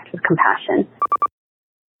react with compassion.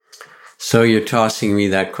 So you're tossing me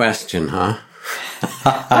that question, huh?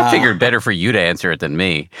 I figured better for you to answer it than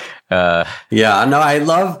me. Yeah, no, I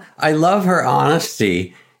love her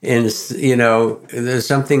honesty. There's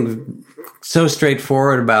something so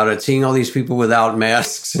straightforward about it, seeing all these people without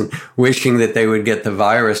masks and wishing that they would get the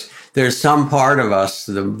virus. There's some part of us,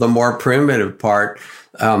 the more primitive part,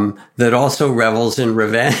 that also revels in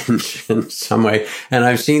revenge in some way. And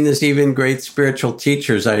I've seen this even great spiritual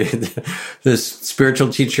teachers. This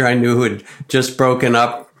spiritual teacher I knew who had just broken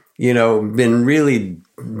up, been really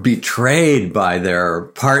betrayed by their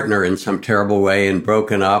partner in some terrible way and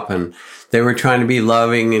broken up. And they were trying to be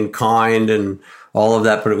loving and kind and all of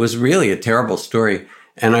that, but it was really a terrible story.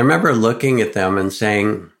 And I remember looking at them and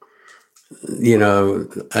saying,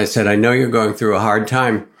 I said, I know you're going through a hard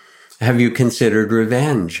time. Have you considered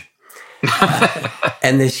revenge?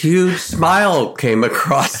 And this huge smile came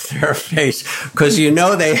across their face because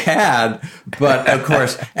they had, but of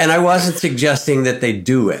course, and I wasn't suggesting that they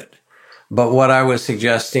do it. But what I was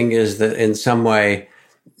suggesting is that in some way,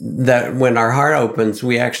 that when our heart opens,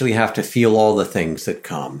 we actually have to feel all the things that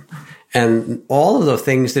come. And all of the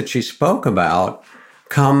things that she spoke about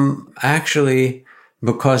come actually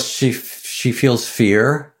because she feels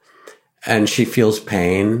fear and she feels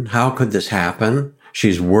pain. How could this happen?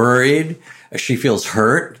 She's worried. She feels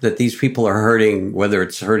hurt that these people are hurting, whether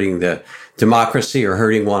it's hurting the democracy or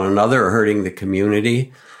hurting one another or hurting the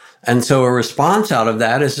community. And so a response out of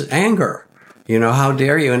that is anger. How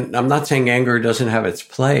dare you? And I'm not saying anger doesn't have its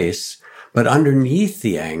place, but underneath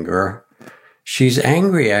the anger, she's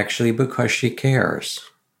angry actually because she cares.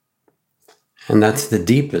 And that's the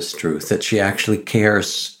deepest truth, that she actually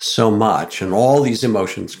cares so much. And all these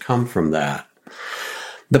emotions come from that.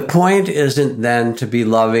 The point isn't then to be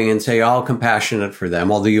loving and say, oh, compassionate for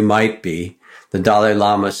them, although you might be. The Dalai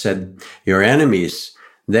Lama said, your enemies,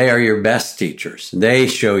 they are your best teachers. They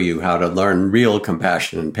show you how to learn real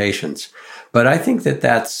compassion and patience. But I think that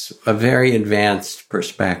that's a very advanced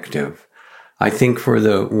perspective. I think for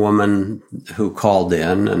the woman who called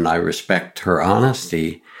in, and I respect her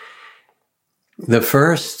honesty, the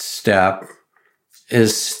first step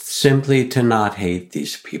is simply to not hate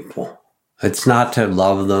these people. It's not to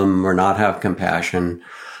love them or not have compassion,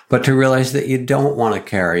 but to realize that you don't want to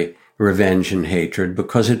carry revenge and hatred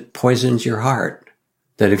because it poisons your heart.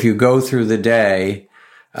 That if you go through the day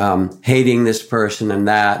hating this person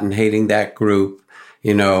and hating that group,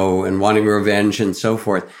 and wanting revenge and so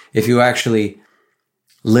forth, if you actually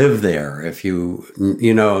live there, if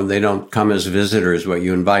they don't come as visitors, but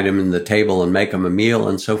you invite them in the table and make them a meal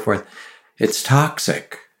and so forth, it's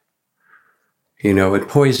toxic. It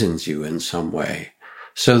poisons you in some way.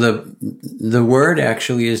 So the word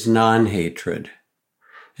actually is non-hatred,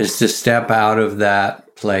 is to step out of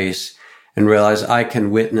that place and realize I can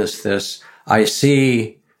witness this. I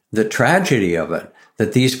see the tragedy of it,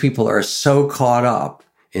 that these people are so caught up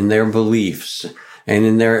in their beliefs and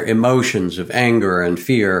in their emotions of anger and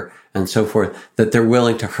fear and so forth, that they're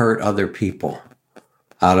willing to hurt other people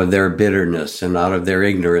out of their bitterness and out of their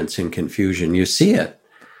ignorance and confusion. You see it.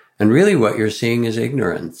 And really what you're seeing is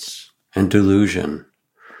ignorance and delusion.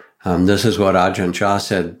 This is what Ajahn Chah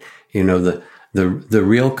said, the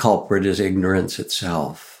real culprit is ignorance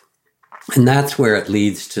itself. And that's where it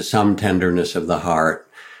leads to some tenderness of the heart,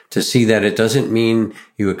 to see that it doesn't mean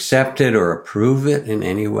you accept it or approve it in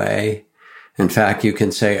any way. In fact, you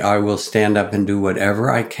can say, I will stand up and do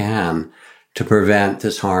whatever I can to prevent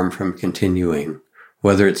this harm from continuing.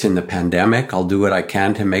 Whether it's in the pandemic, I'll do what I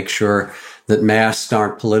can to make sure that masks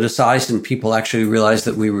aren't politicized and people actually realize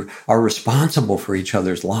that we are responsible for each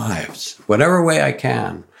other's lives, whatever way I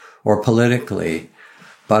can, or politically.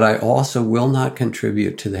 But I also will not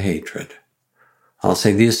contribute to the hatred. I'll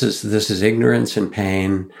say this is ignorance and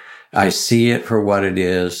pain. I see it for what it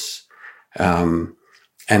is. And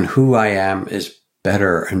who I am is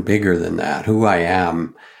better and bigger than that. Who I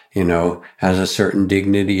am, has a certain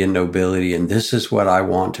dignity and nobility. And this is what I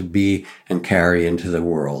want to be and carry into the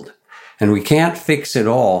world. And we can't fix it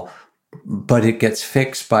all, but it gets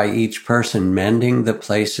fixed by each person mending the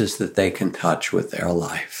places that they can touch with their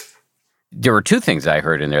life. There were two things I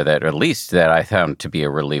heard in there that I found to be a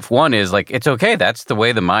relief. One is it's okay. That's the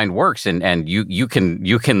way the mind works. And you can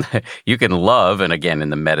love, and again, in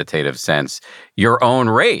the meditative sense, your own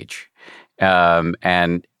rage.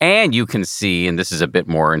 And you can see, and this is a bit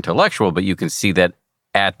more intellectual, but you can see that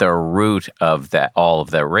at the root of that, all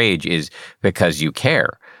of that rage is because you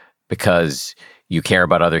care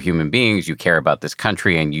about other human beings, you care about this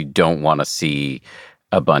country, and you don't want to see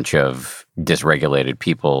a bunch of dysregulated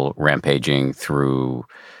people rampaging through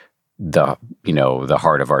the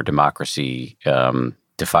heart of our democracy,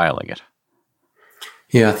 defiling it.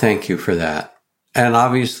 Yeah, thank you for that. And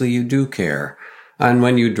obviously you do care. And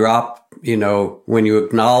when you drop, when you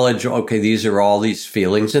acknowledge, okay, these are all these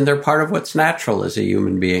feelings and they're part of what's natural as a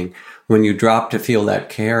human being. when you drop to feel that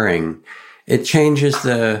caring, it changes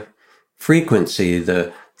the frequency,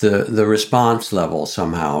 the response level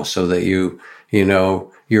somehow, so that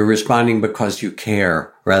you're responding because you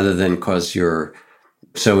care rather than because you're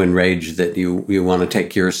so enraged that you want to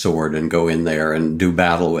take your sword and go in there and do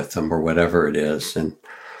battle with them or whatever it is. And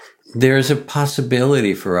there's a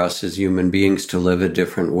possibility for us as human beings to live a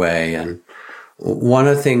different way. And one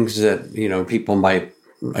of the things that, people might,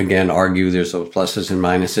 again, argue there's those pluses and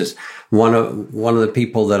minuses. One of the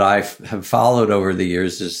people that I have followed over the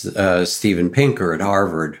years is Steven Pinker at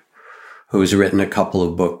Harvard, who's written a couple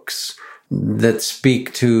of books that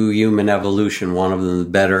speak to human evolution, one of them, The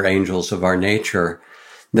Better Angels of Our Nature,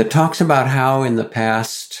 that talks about how in the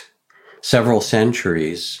past several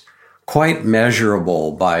centuries, quite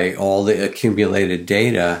measurable by all the accumulated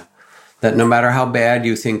data, that no matter how bad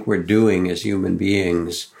you think we're doing as human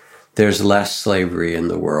beings, there's less slavery in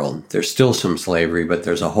the world. There's still some slavery, but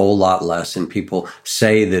there's a whole lot less, and people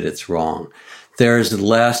say that it's wrong. There's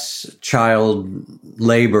less child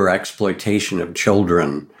labor exploitation of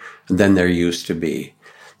children than there used to be.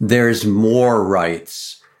 There's more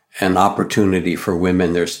rights and opportunity for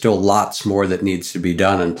women. There's still lots more that needs to be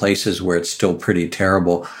done in places where it's still pretty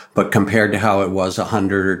terrible. But compared to how it was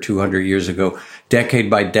 100 or 200 years ago, decade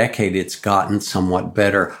by decade, it's gotten somewhat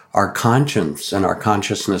better. Our conscience and our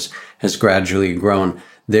consciousness has gradually grown.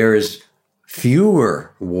 There's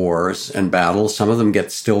fewer wars and battles. Some of them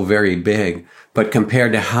get still very big. But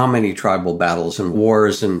compared to how many tribal battles and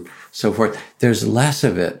wars and so forth, there's less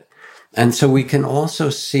of it. And so we can also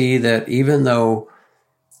see that even though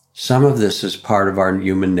some of this is part of our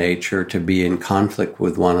human nature to be in conflict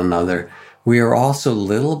with one another, we are also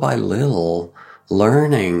little by little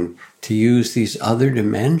learning to use these other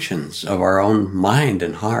dimensions of our own mind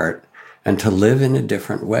and heart and to live in a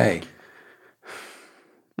different way.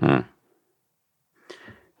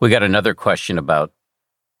 We got another question about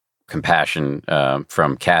compassion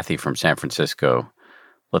from Kathy from San Francisco.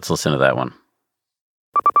 Let's listen to that one.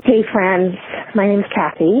 Hey, friends. My name's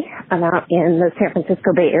Kathy. I'm out in the San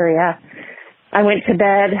Francisco Bay Area. I went to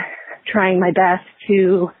bed trying my best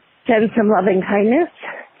to send some loving kindness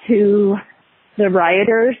to the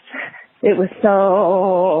rioters. It was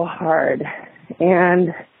so hard.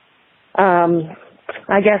 And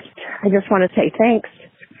I guess I just want to say thanks.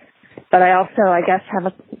 But I also,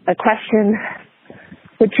 have a question,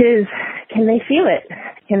 which is, can they feel it?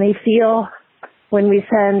 Can they feel when we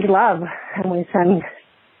send love and we send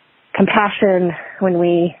compassion, when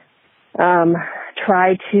we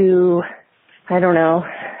try to,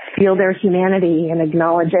 feel their humanity and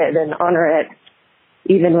acknowledge it and honor it,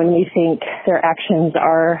 even when we think their actions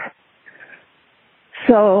are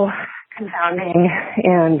so confounding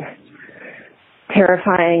and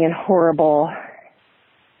terrifying and horrible?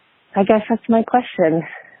 I guess that's my question.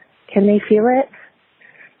 Can they feel it?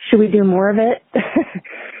 Should we do more of it?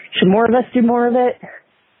 Should more of us do more of it?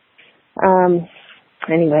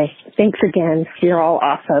 Anyway, thanks again. You're all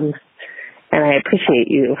awesome, and I appreciate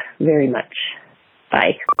you very much.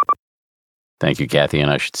 Bye. Thank you, Kathy. And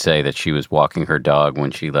I should say that she was walking her dog when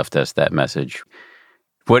she left us that message.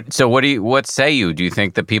 What say you? Do you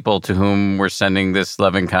think the people to whom we're sending this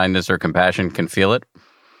loving kindness or compassion can feel it?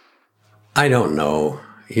 I don't know.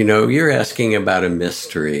 You're asking about a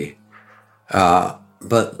mystery.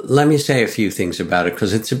 But let me say a few things about it,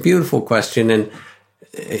 because it's a beautiful question. And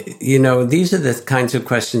these are the kinds of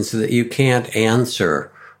questions that you can't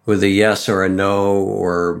answer with a yes or a no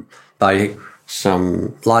or by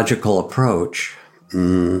some logical approach.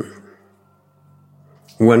 When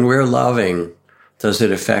we're loving, does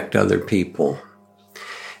it affect other people?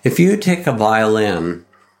 If you take a violin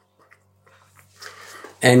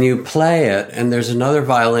and you play it and there's another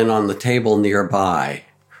violin on the table nearby,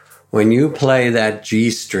 when you play that G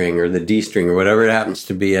string or the D string or whatever it happens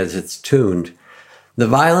to be as it's tuned, the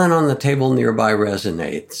violin on the table nearby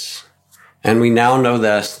resonates. And we now know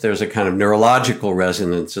that there's a kind of neurological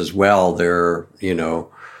resonance as well. There are,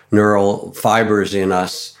 neural fibers in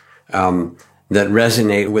us that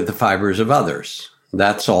resonate with the fibers of others.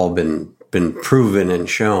 That's all been proven and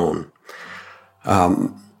shown.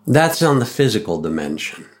 That's on the physical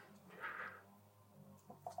dimension.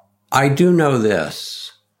 I do know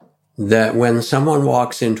this, that when someone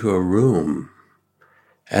walks into a room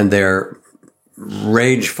and they're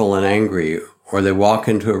rageful and angry, or they walk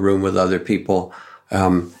into a room with other people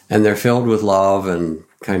and they're filled with love and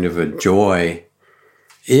kind of a joy,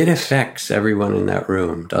 it affects everyone in that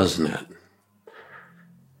room, doesn't it?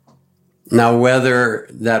 Now, whether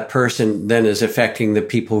that person then is affecting the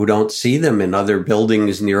people who don't see them in other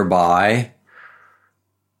buildings nearby,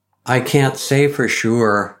 I can't say for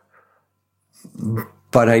sure.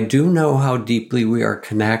 but I do know how deeply we are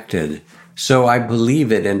connected. So I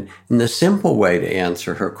believe it. And the simple way to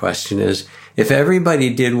answer her question is, if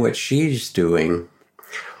everybody did what she's doing,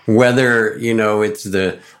 whether, it's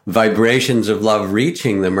the vibrations of love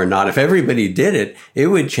reaching them or not, if everybody did it, it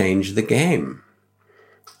would change the game.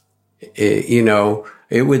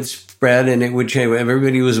 It would spread and it would change.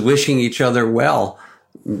 Everybody was wishing each other well.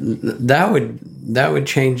 That would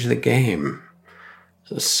change the game.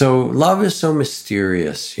 So love is so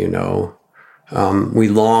mysterious, we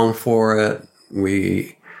long for it.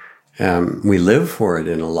 We live for it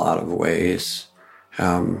in a lot of ways.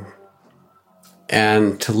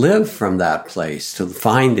 And to live from that place, to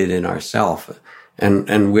find it in ourselves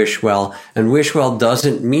and wish well. And wish well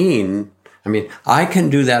doesn't mean, I can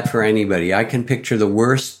do that for anybody. I can picture the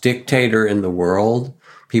worst dictator in the world,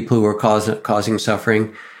 people who are causing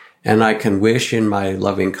suffering, and I can wish in my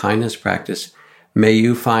loving kindness practice, may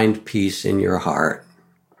you find peace in your heart.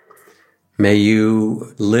 May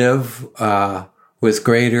you live with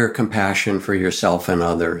greater compassion for yourself and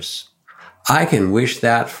others. I can wish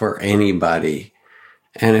that for anybody.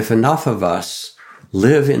 And if enough of us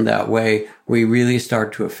live in that way, we really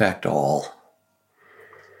start to affect all.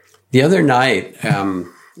 The other night,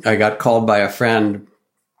 I got called by a friend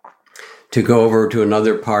to go over to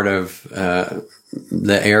another part of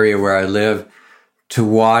the area where I live to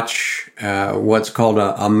watch what's called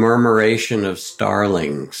a murmuration of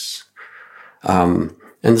starlings. And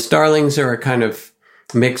the starlings are a kind of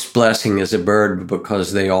mixed blessing as a bird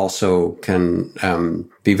because they also can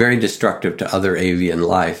be very destructive to other avian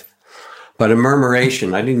life. But a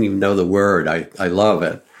murmuration, I didn't even know the word. I love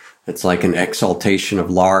it. It's like an exaltation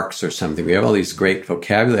of larks or something. We have all these great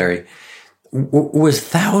vocabulary. Was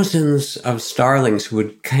thousands of starlings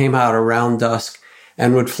who came out around dusk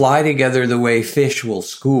and would fly together the way fish will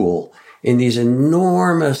school in these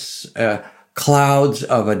enormous clouds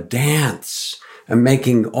of a dance and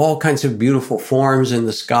making all kinds of beautiful forms in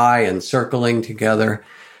the sky and circling together.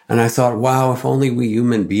 And I thought, wow, if only we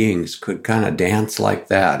human beings could kind of dance like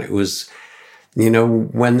that. It was,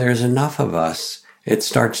 when there's enough of us, it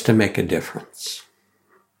starts to make a difference.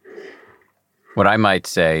 What I might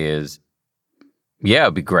say is, yeah,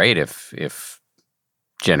 it'd be great if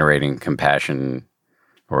generating compassion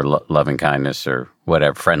or loving kindness or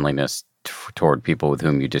whatever, friendliness toward people with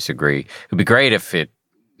whom you disagree. It'd be great if it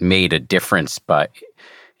made a difference, but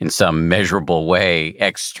in some measurable way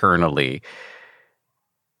externally.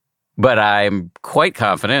 But I'm quite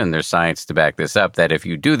confident, and there's science to back this up, that if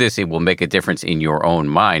you do this, it will make a difference in your own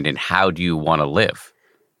mind. And how do you want to live?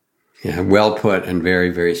 Yeah, well put and very,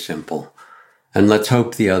 very simple. And let's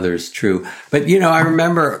hope the other is true. But, I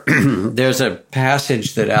remember there's a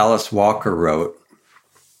passage that Alice Walker wrote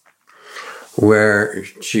where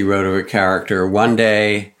she wrote of a character. One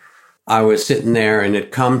day I was sitting there and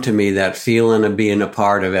it come to me that feeling of being a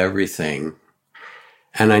part of everything.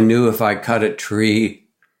 And I knew if I cut a tree,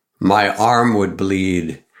 my arm would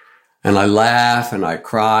bleed. And I laugh and I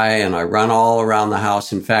cry and I run all around the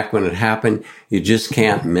house. In fact, when it happened, you just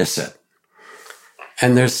can't miss it.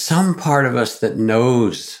 And there's some part of us that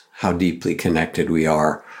knows how deeply connected we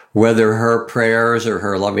are, whether her prayers or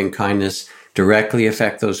her loving kindness directly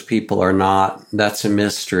affect those people or not. That's a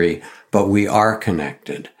mystery, but we are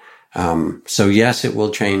connected. So yes, it will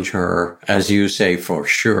change her, as you say, for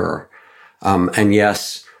sure. And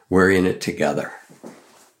yes, we're in it together.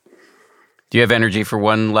 Do you have energy for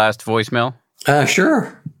one last voicemail?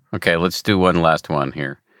 Sure. Okay, let's do one last one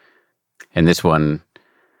here. And this one,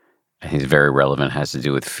 I think is very relevant, has to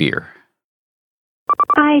do with fear.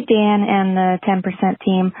 Hi, Dan and the 10%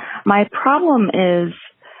 team. My problem is,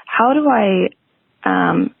 how do I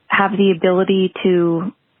have the ability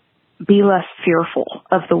to be less fearful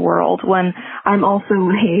of the world when I'm also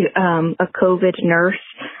a COVID nurse?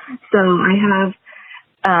 So I have,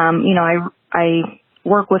 I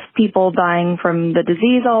work with people dying from the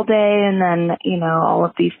disease all day and then, all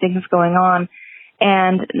of these things going on.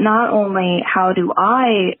 And not only how do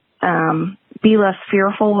I be less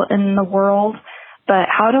fearful in the world, but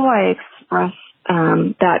how do I express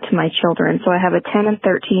that to my children? So I have a 10 and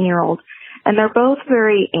 13-year-old, and they're both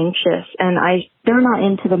very anxious, and they're not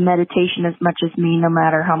into the meditation as much as me, no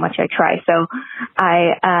matter how much I try. So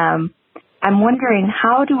I'm wondering,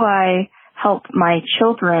 how do I help my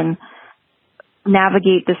children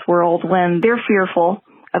navigate this world when they're fearful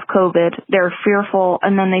of COVID, they're fearful,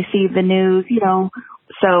 and then they see the news,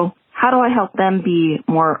 So how do I help them be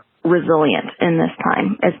more resilient in this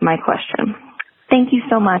time is my question. Thank you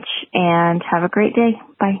so much, and have a great day.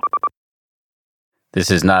 Bye. This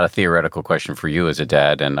is not a theoretical question for you as a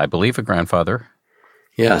dad, and I believe a grandfather.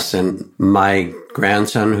 Yes, and my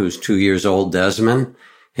grandson, who's 2 years old, Desmond,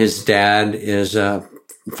 his dad is a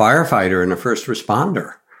firefighter and a first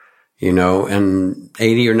responder, and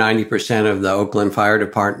 80 or 90% of the Oakland Fire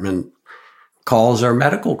Department calls are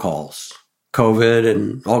medical calls, COVID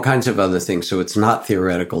and all kinds of other things. So it's not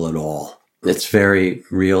theoretical at all. It's very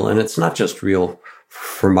real. And it's not just real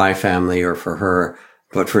for my family or for her,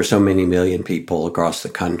 but for so many million people across the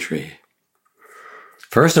country.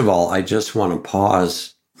 First of all, I just want to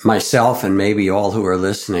pause myself and maybe all who are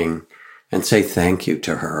listening and say thank you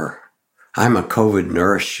to her. I'm a COVID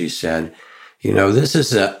nurse, she said. This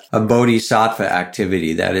is a bodhisattva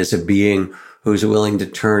activity. That is a being who's willing to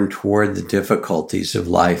turn toward the difficulties of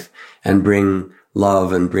life and bring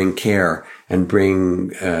love and bring care and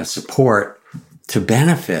bring support to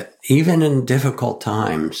benefit, even in difficult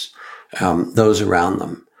times, those around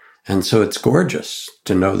them. And so it's gorgeous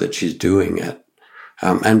to know that she's doing it.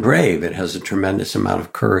 And brave. It has a tremendous amount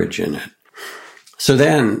of courage in it. So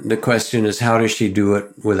then the question is, how does she do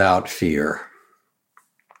it without fear?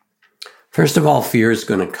 First of all, fear is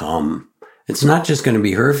going to come. It's not just going to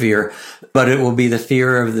be her fear, but it will be the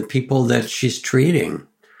fear of the people that she's treating.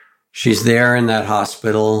 She's there in that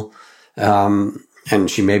hospital, and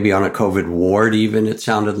she may be on a COVID ward even, it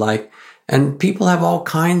sounded like. And people have all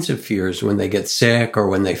kinds of fears when they get sick or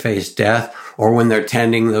when they face death or when they're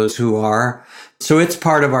tending those who are. So it's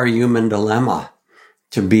part of our human dilemma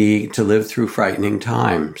to live through frightening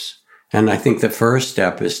times. And I think the first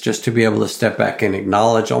step is just to be able to step back and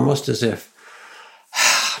acknowledge, almost as if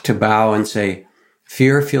to bow and say,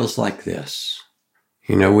 fear feels like this.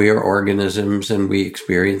 We are organisms and we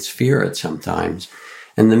experience fear at some times.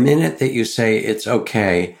 And the minute that you say it's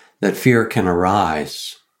okay that fear can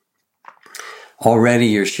arise, already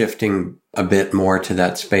you're shifting a bit more to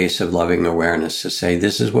that space of loving awareness to say,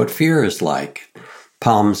 this is what fear is like.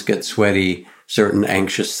 Palms get sweaty, certain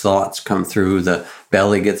anxious thoughts come through, the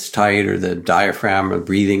belly gets tight or the diaphragm of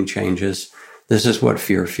breathing changes. This is what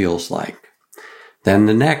fear feels like. Then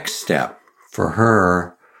the next step for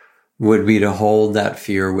her would be to hold that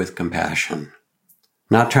fear with compassion,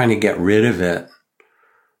 not trying to get rid of it,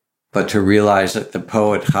 but to realize that the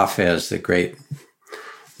poet Hafez, the great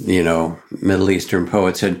Middle Eastern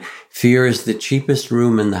poet, said, fear is the cheapest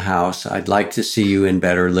room in the house. I'd like to see you in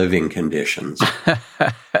better living conditions.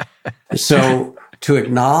 So to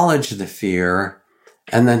acknowledge the fear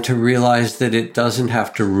and then to realize that it doesn't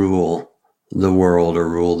have to rule the world or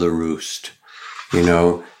rule the roost.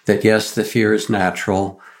 That yes, the fear is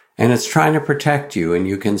natural and it's trying to protect you. And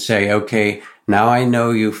you can say, okay, now I know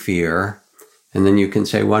you fear. And then you can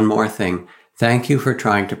say one more thing. Thank you for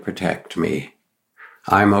trying to protect me.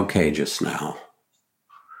 I'm okay just now.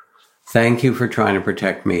 Thank you for trying to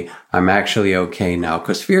protect me. I'm actually okay now.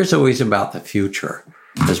 Because fear is always about the future.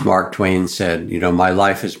 As Mark Twain said, my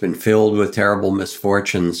life has been filled with terrible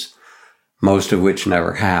misfortunes, most of which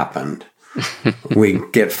never happened. We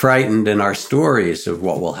get frightened in our stories of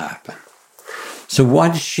what will happen. So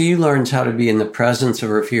once she learns how to be in the presence of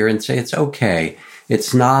her fear and say, it's okay.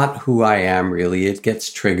 It's not who I am really. It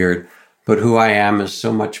gets triggered, but who I am is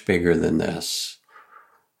so much bigger than this.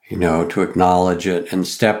 To acknowledge it and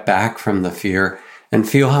step back from the fear and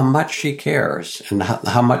feel how much she cares and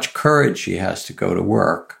how much courage she has to go to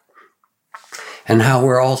work and how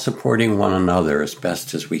we're all supporting one another as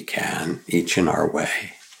best as we can, each in our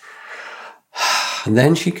way.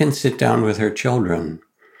 Then she can sit down with her children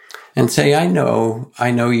and say, I know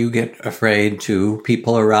you get afraid too.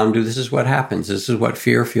 People around you, this is what happens. This is what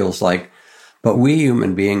fear feels like. But we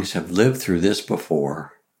human beings have lived through this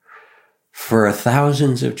before. For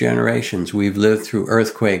thousands of generations, we've lived through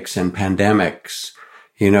earthquakes and pandemics,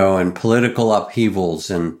 and political upheavals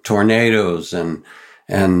and tornadoes and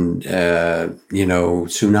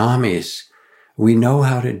tsunamis. We know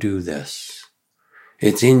how to do this.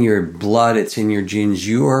 It's in your blood. It's in your genes.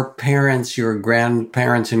 Your parents, your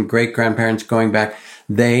grandparents and great-grandparents going back,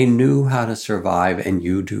 they knew how to survive, and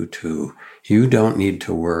you do too. You don't need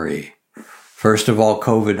to worry. First of all,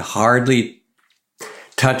 COVID hardly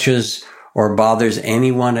touches or bothers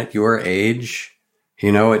anyone at your age.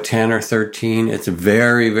 At 10 or 13, it's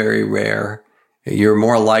very, very rare. You're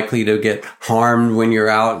more likely to get harmed when you're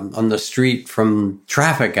out on the street from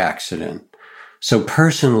traffic accident. So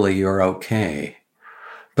personally, you're okay.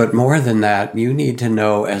 But more than that, you need to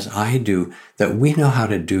know, as I do, that we know how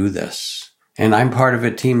to do this. And I'm part of a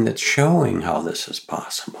team that's showing how this is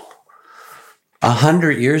possible.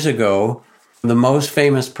 100 years ago, the most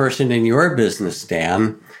famous person in your business,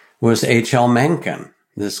 Dan, was H.L. Mencken,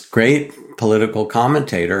 this great political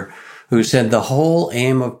commentator who said the whole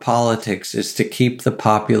aim of politics is to keep the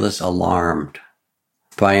populace alarmed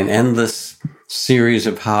by an endless series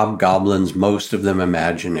of hobgoblins, most of them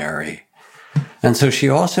imaginary. And so she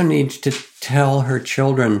also needs to tell her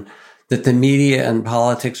children that the media and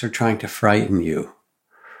politics are trying to frighten you.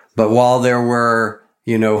 But while there were,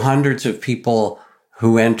 hundreds of people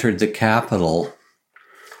who entered the Capitol,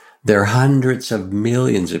 there are hundreds of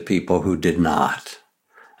millions of people who did not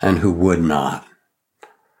and who would not.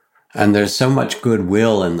 And there's so much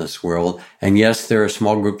goodwill in this world. And yes, there are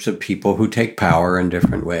small groups of people who take power in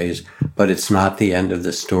different ways, but it's not the end of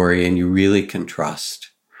the story, and you really can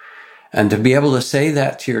trust. And to be able to say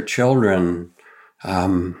that to your children,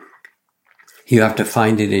 you have to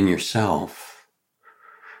find it in yourself.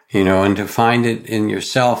 And to find it in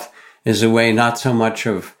yourself is a way not so much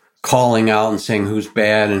of calling out and saying who's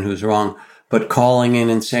bad and who's wrong, but calling in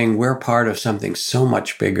and saying we're part of something so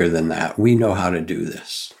much bigger than that. We know how to do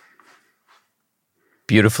this.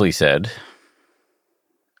 Beautifully said,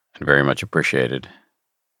 and very much appreciated.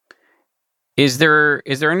 Is there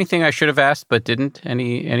anything I should have asked but didn't?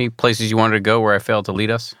 Any places you wanted to go where I failed to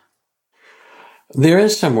lead us? There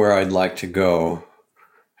is somewhere I'd like to go,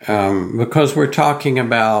 because we're talking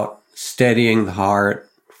about steadying the heart,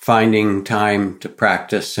 finding time to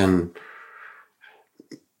practice and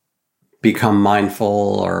become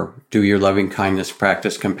mindful, or do your loving kindness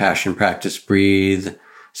practice, compassion practice, breathe,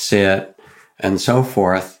 sit, and so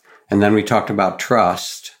forth. And then we talked about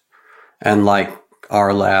trust, and like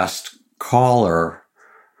our last caller,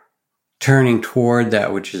 turning toward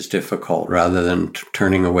that which is difficult rather than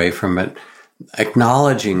turning away from it,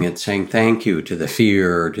 acknowledging it, saying thank you to the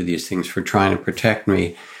fear or to these things for trying to protect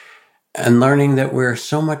me, and learning that we're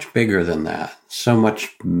so much bigger than that, so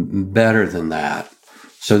much better than that.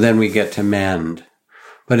 So then we get to mend.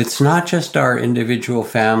 But it's not just our individual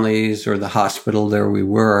families or the hospital where we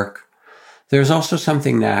work. There's also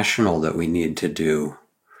something national that we need to do.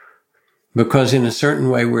 Because in a certain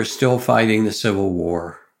way, we're still fighting the Civil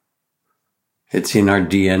War. It's in our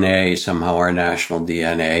DNA, somehow our national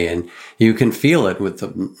DNA. And you can feel it with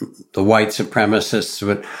the white supremacists,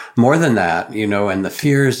 but more than that, and the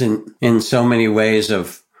fears in so many ways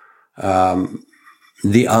of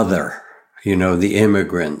the other, the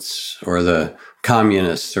immigrants or the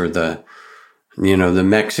communists or the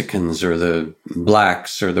Mexicans or the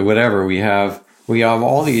blacks or the whatever. We have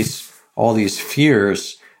all these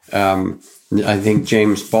fears. I think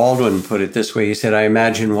James Baldwin put it this way. He said, I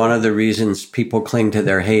imagine one of the reasons people cling to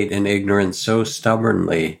their hate and ignorance so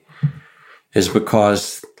stubbornly is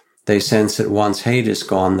because they sense that once hate is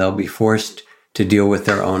gone, they'll be forced to deal with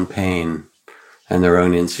their own pain and their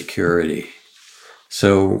own insecurity.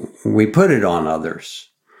 So we put it on others.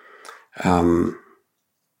 But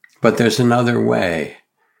there's another way.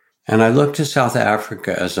 And I look to South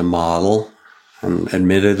Africa as a model. And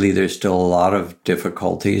admittedly, there's still a lot of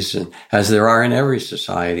difficulties, as there are in every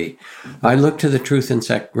society. I look to the truth and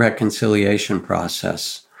reconciliation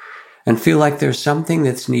process and feel like there's something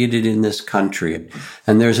that's needed in this country.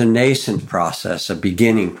 And there's a nascent process, a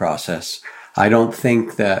beginning process. I don't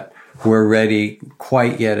think that we're ready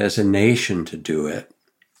quite yet as a nation to do it.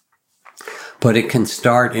 But it can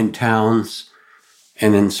start in towns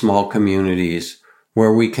and in small communities,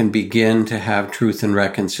 where we can begin to have truth and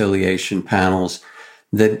reconciliation panels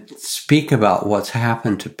that speak about what's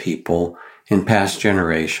happened to people in past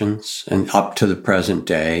generations and up to the present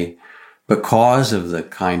day because of the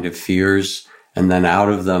kind of fears, and then out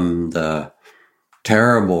of them the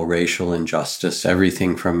terrible racial injustice,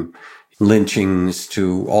 everything from lynchings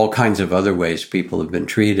to all kinds of other ways people have been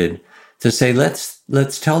treated, to say, let's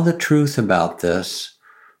tell the truth about this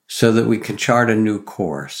so that we can chart a new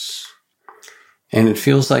course. And it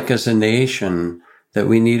feels like as a nation that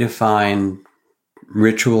we need to find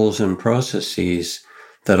rituals and processes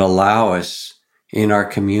that allow us in our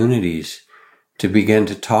communities to begin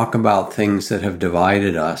to talk about things that have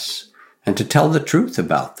divided us and to tell the truth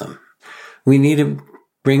about them. We need to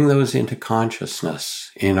bring those into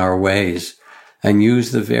consciousness in our ways and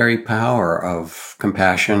use the very power of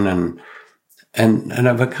compassion and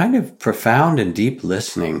of a kind of profound and deep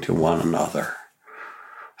listening to one another.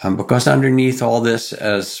 Because underneath all this,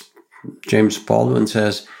 as James Baldwin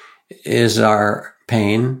says, is our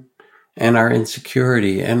pain and our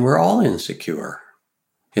insecurity. And we're all insecure.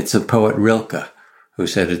 It's the poet Rilke who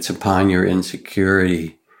said, it's upon your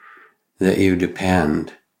insecurity that you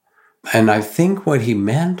depend. And I think what he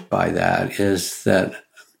meant by that is that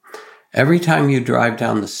every time you drive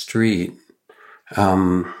down the street,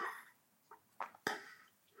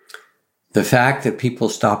 the fact that people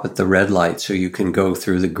stop at the red light so you can go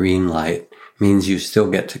through the green light means you still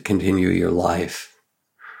get to continue your life.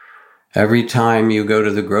 Every time you go to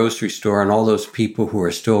the grocery store and all those people who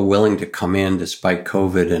are still willing to come in despite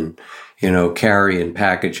COVID and, carry and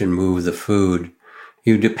package and move the food.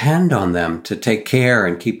 You depend on them to take care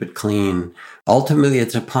and keep it clean. Ultimately,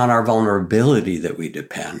 it's upon our vulnerability that we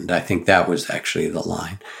depend. I think that was actually the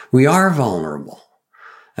line. We are vulnerable.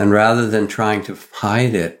 And rather than trying to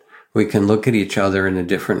hide it, we can look at each other in a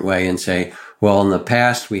different way and say, well, in the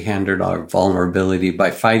past, we handled our vulnerability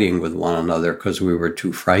by fighting with one another because we were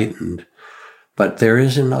too frightened. But there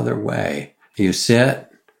is another way. You sit,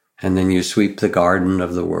 and then you sweep the garden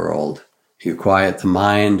of the world. You quiet the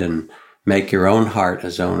mind and make your own heart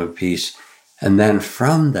a zone of peace. And then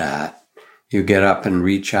from that, you get up and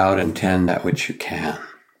reach out and tend that which you can.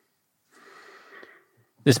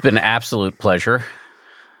 This has been an absolute pleasure.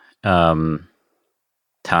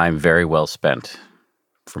 Time very well spent,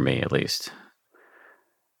 for me at least.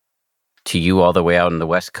 To you all the way out on the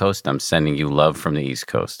West Coast, I'm sending you love from the East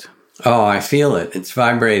Coast. Oh, I feel it. It's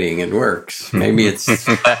vibrating. It works. Maybe it's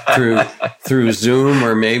through Zoom,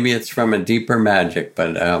 or maybe it's from a deeper magic,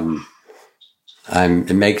 but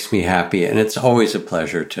it makes me happy. And it's always a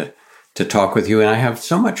pleasure to talk with you. And I have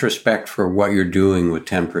so much respect for what you're doing with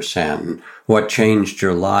 10%. And what changed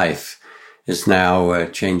your life is now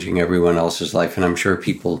changing everyone else's life. And I'm sure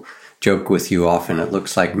people joke with you often. It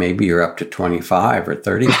looks like maybe you're up to 25 or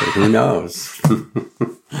 30, but who knows?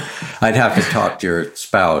 I'd have to talk to your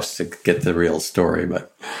spouse to get the real story.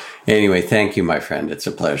 But anyway, thank you, my friend. It's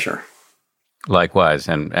a pleasure. Likewise.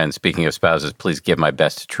 And speaking of spouses, please give my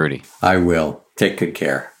best to Trudy. I will. Take good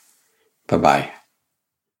care. Bye-bye.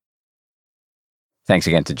 Thanks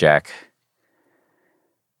again to Jack.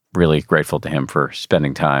 Really grateful to him for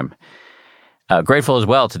spending time. Grateful as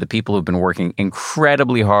well to the people who've been working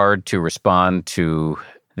incredibly hard to respond to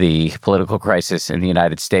the political crisis in the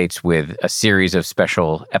United States with a series of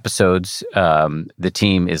special episodes. The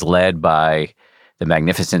team is led by the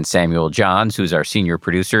magnificent Samuel Johns, who's our senior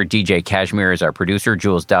producer. DJ Kashmir is our producer.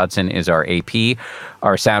 Jules Dodson is our AP.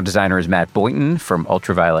 Our sound designer is Matt Boynton from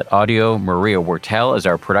Ultraviolet Audio. Maria Wortel is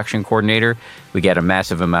our production coordinator. We get a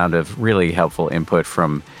massive amount of really helpful input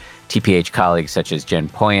from TPH colleagues such as Jen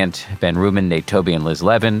Poyant, Ben Rubin, Nate Toby, and Liz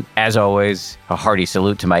Levin. As always, a hearty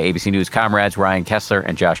salute to my ABC News comrades, Ryan Kessler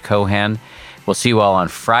and Josh Cohan. We'll see you all on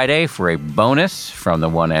Friday for a bonus from the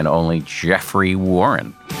one and only Jeffrey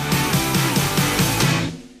Warren.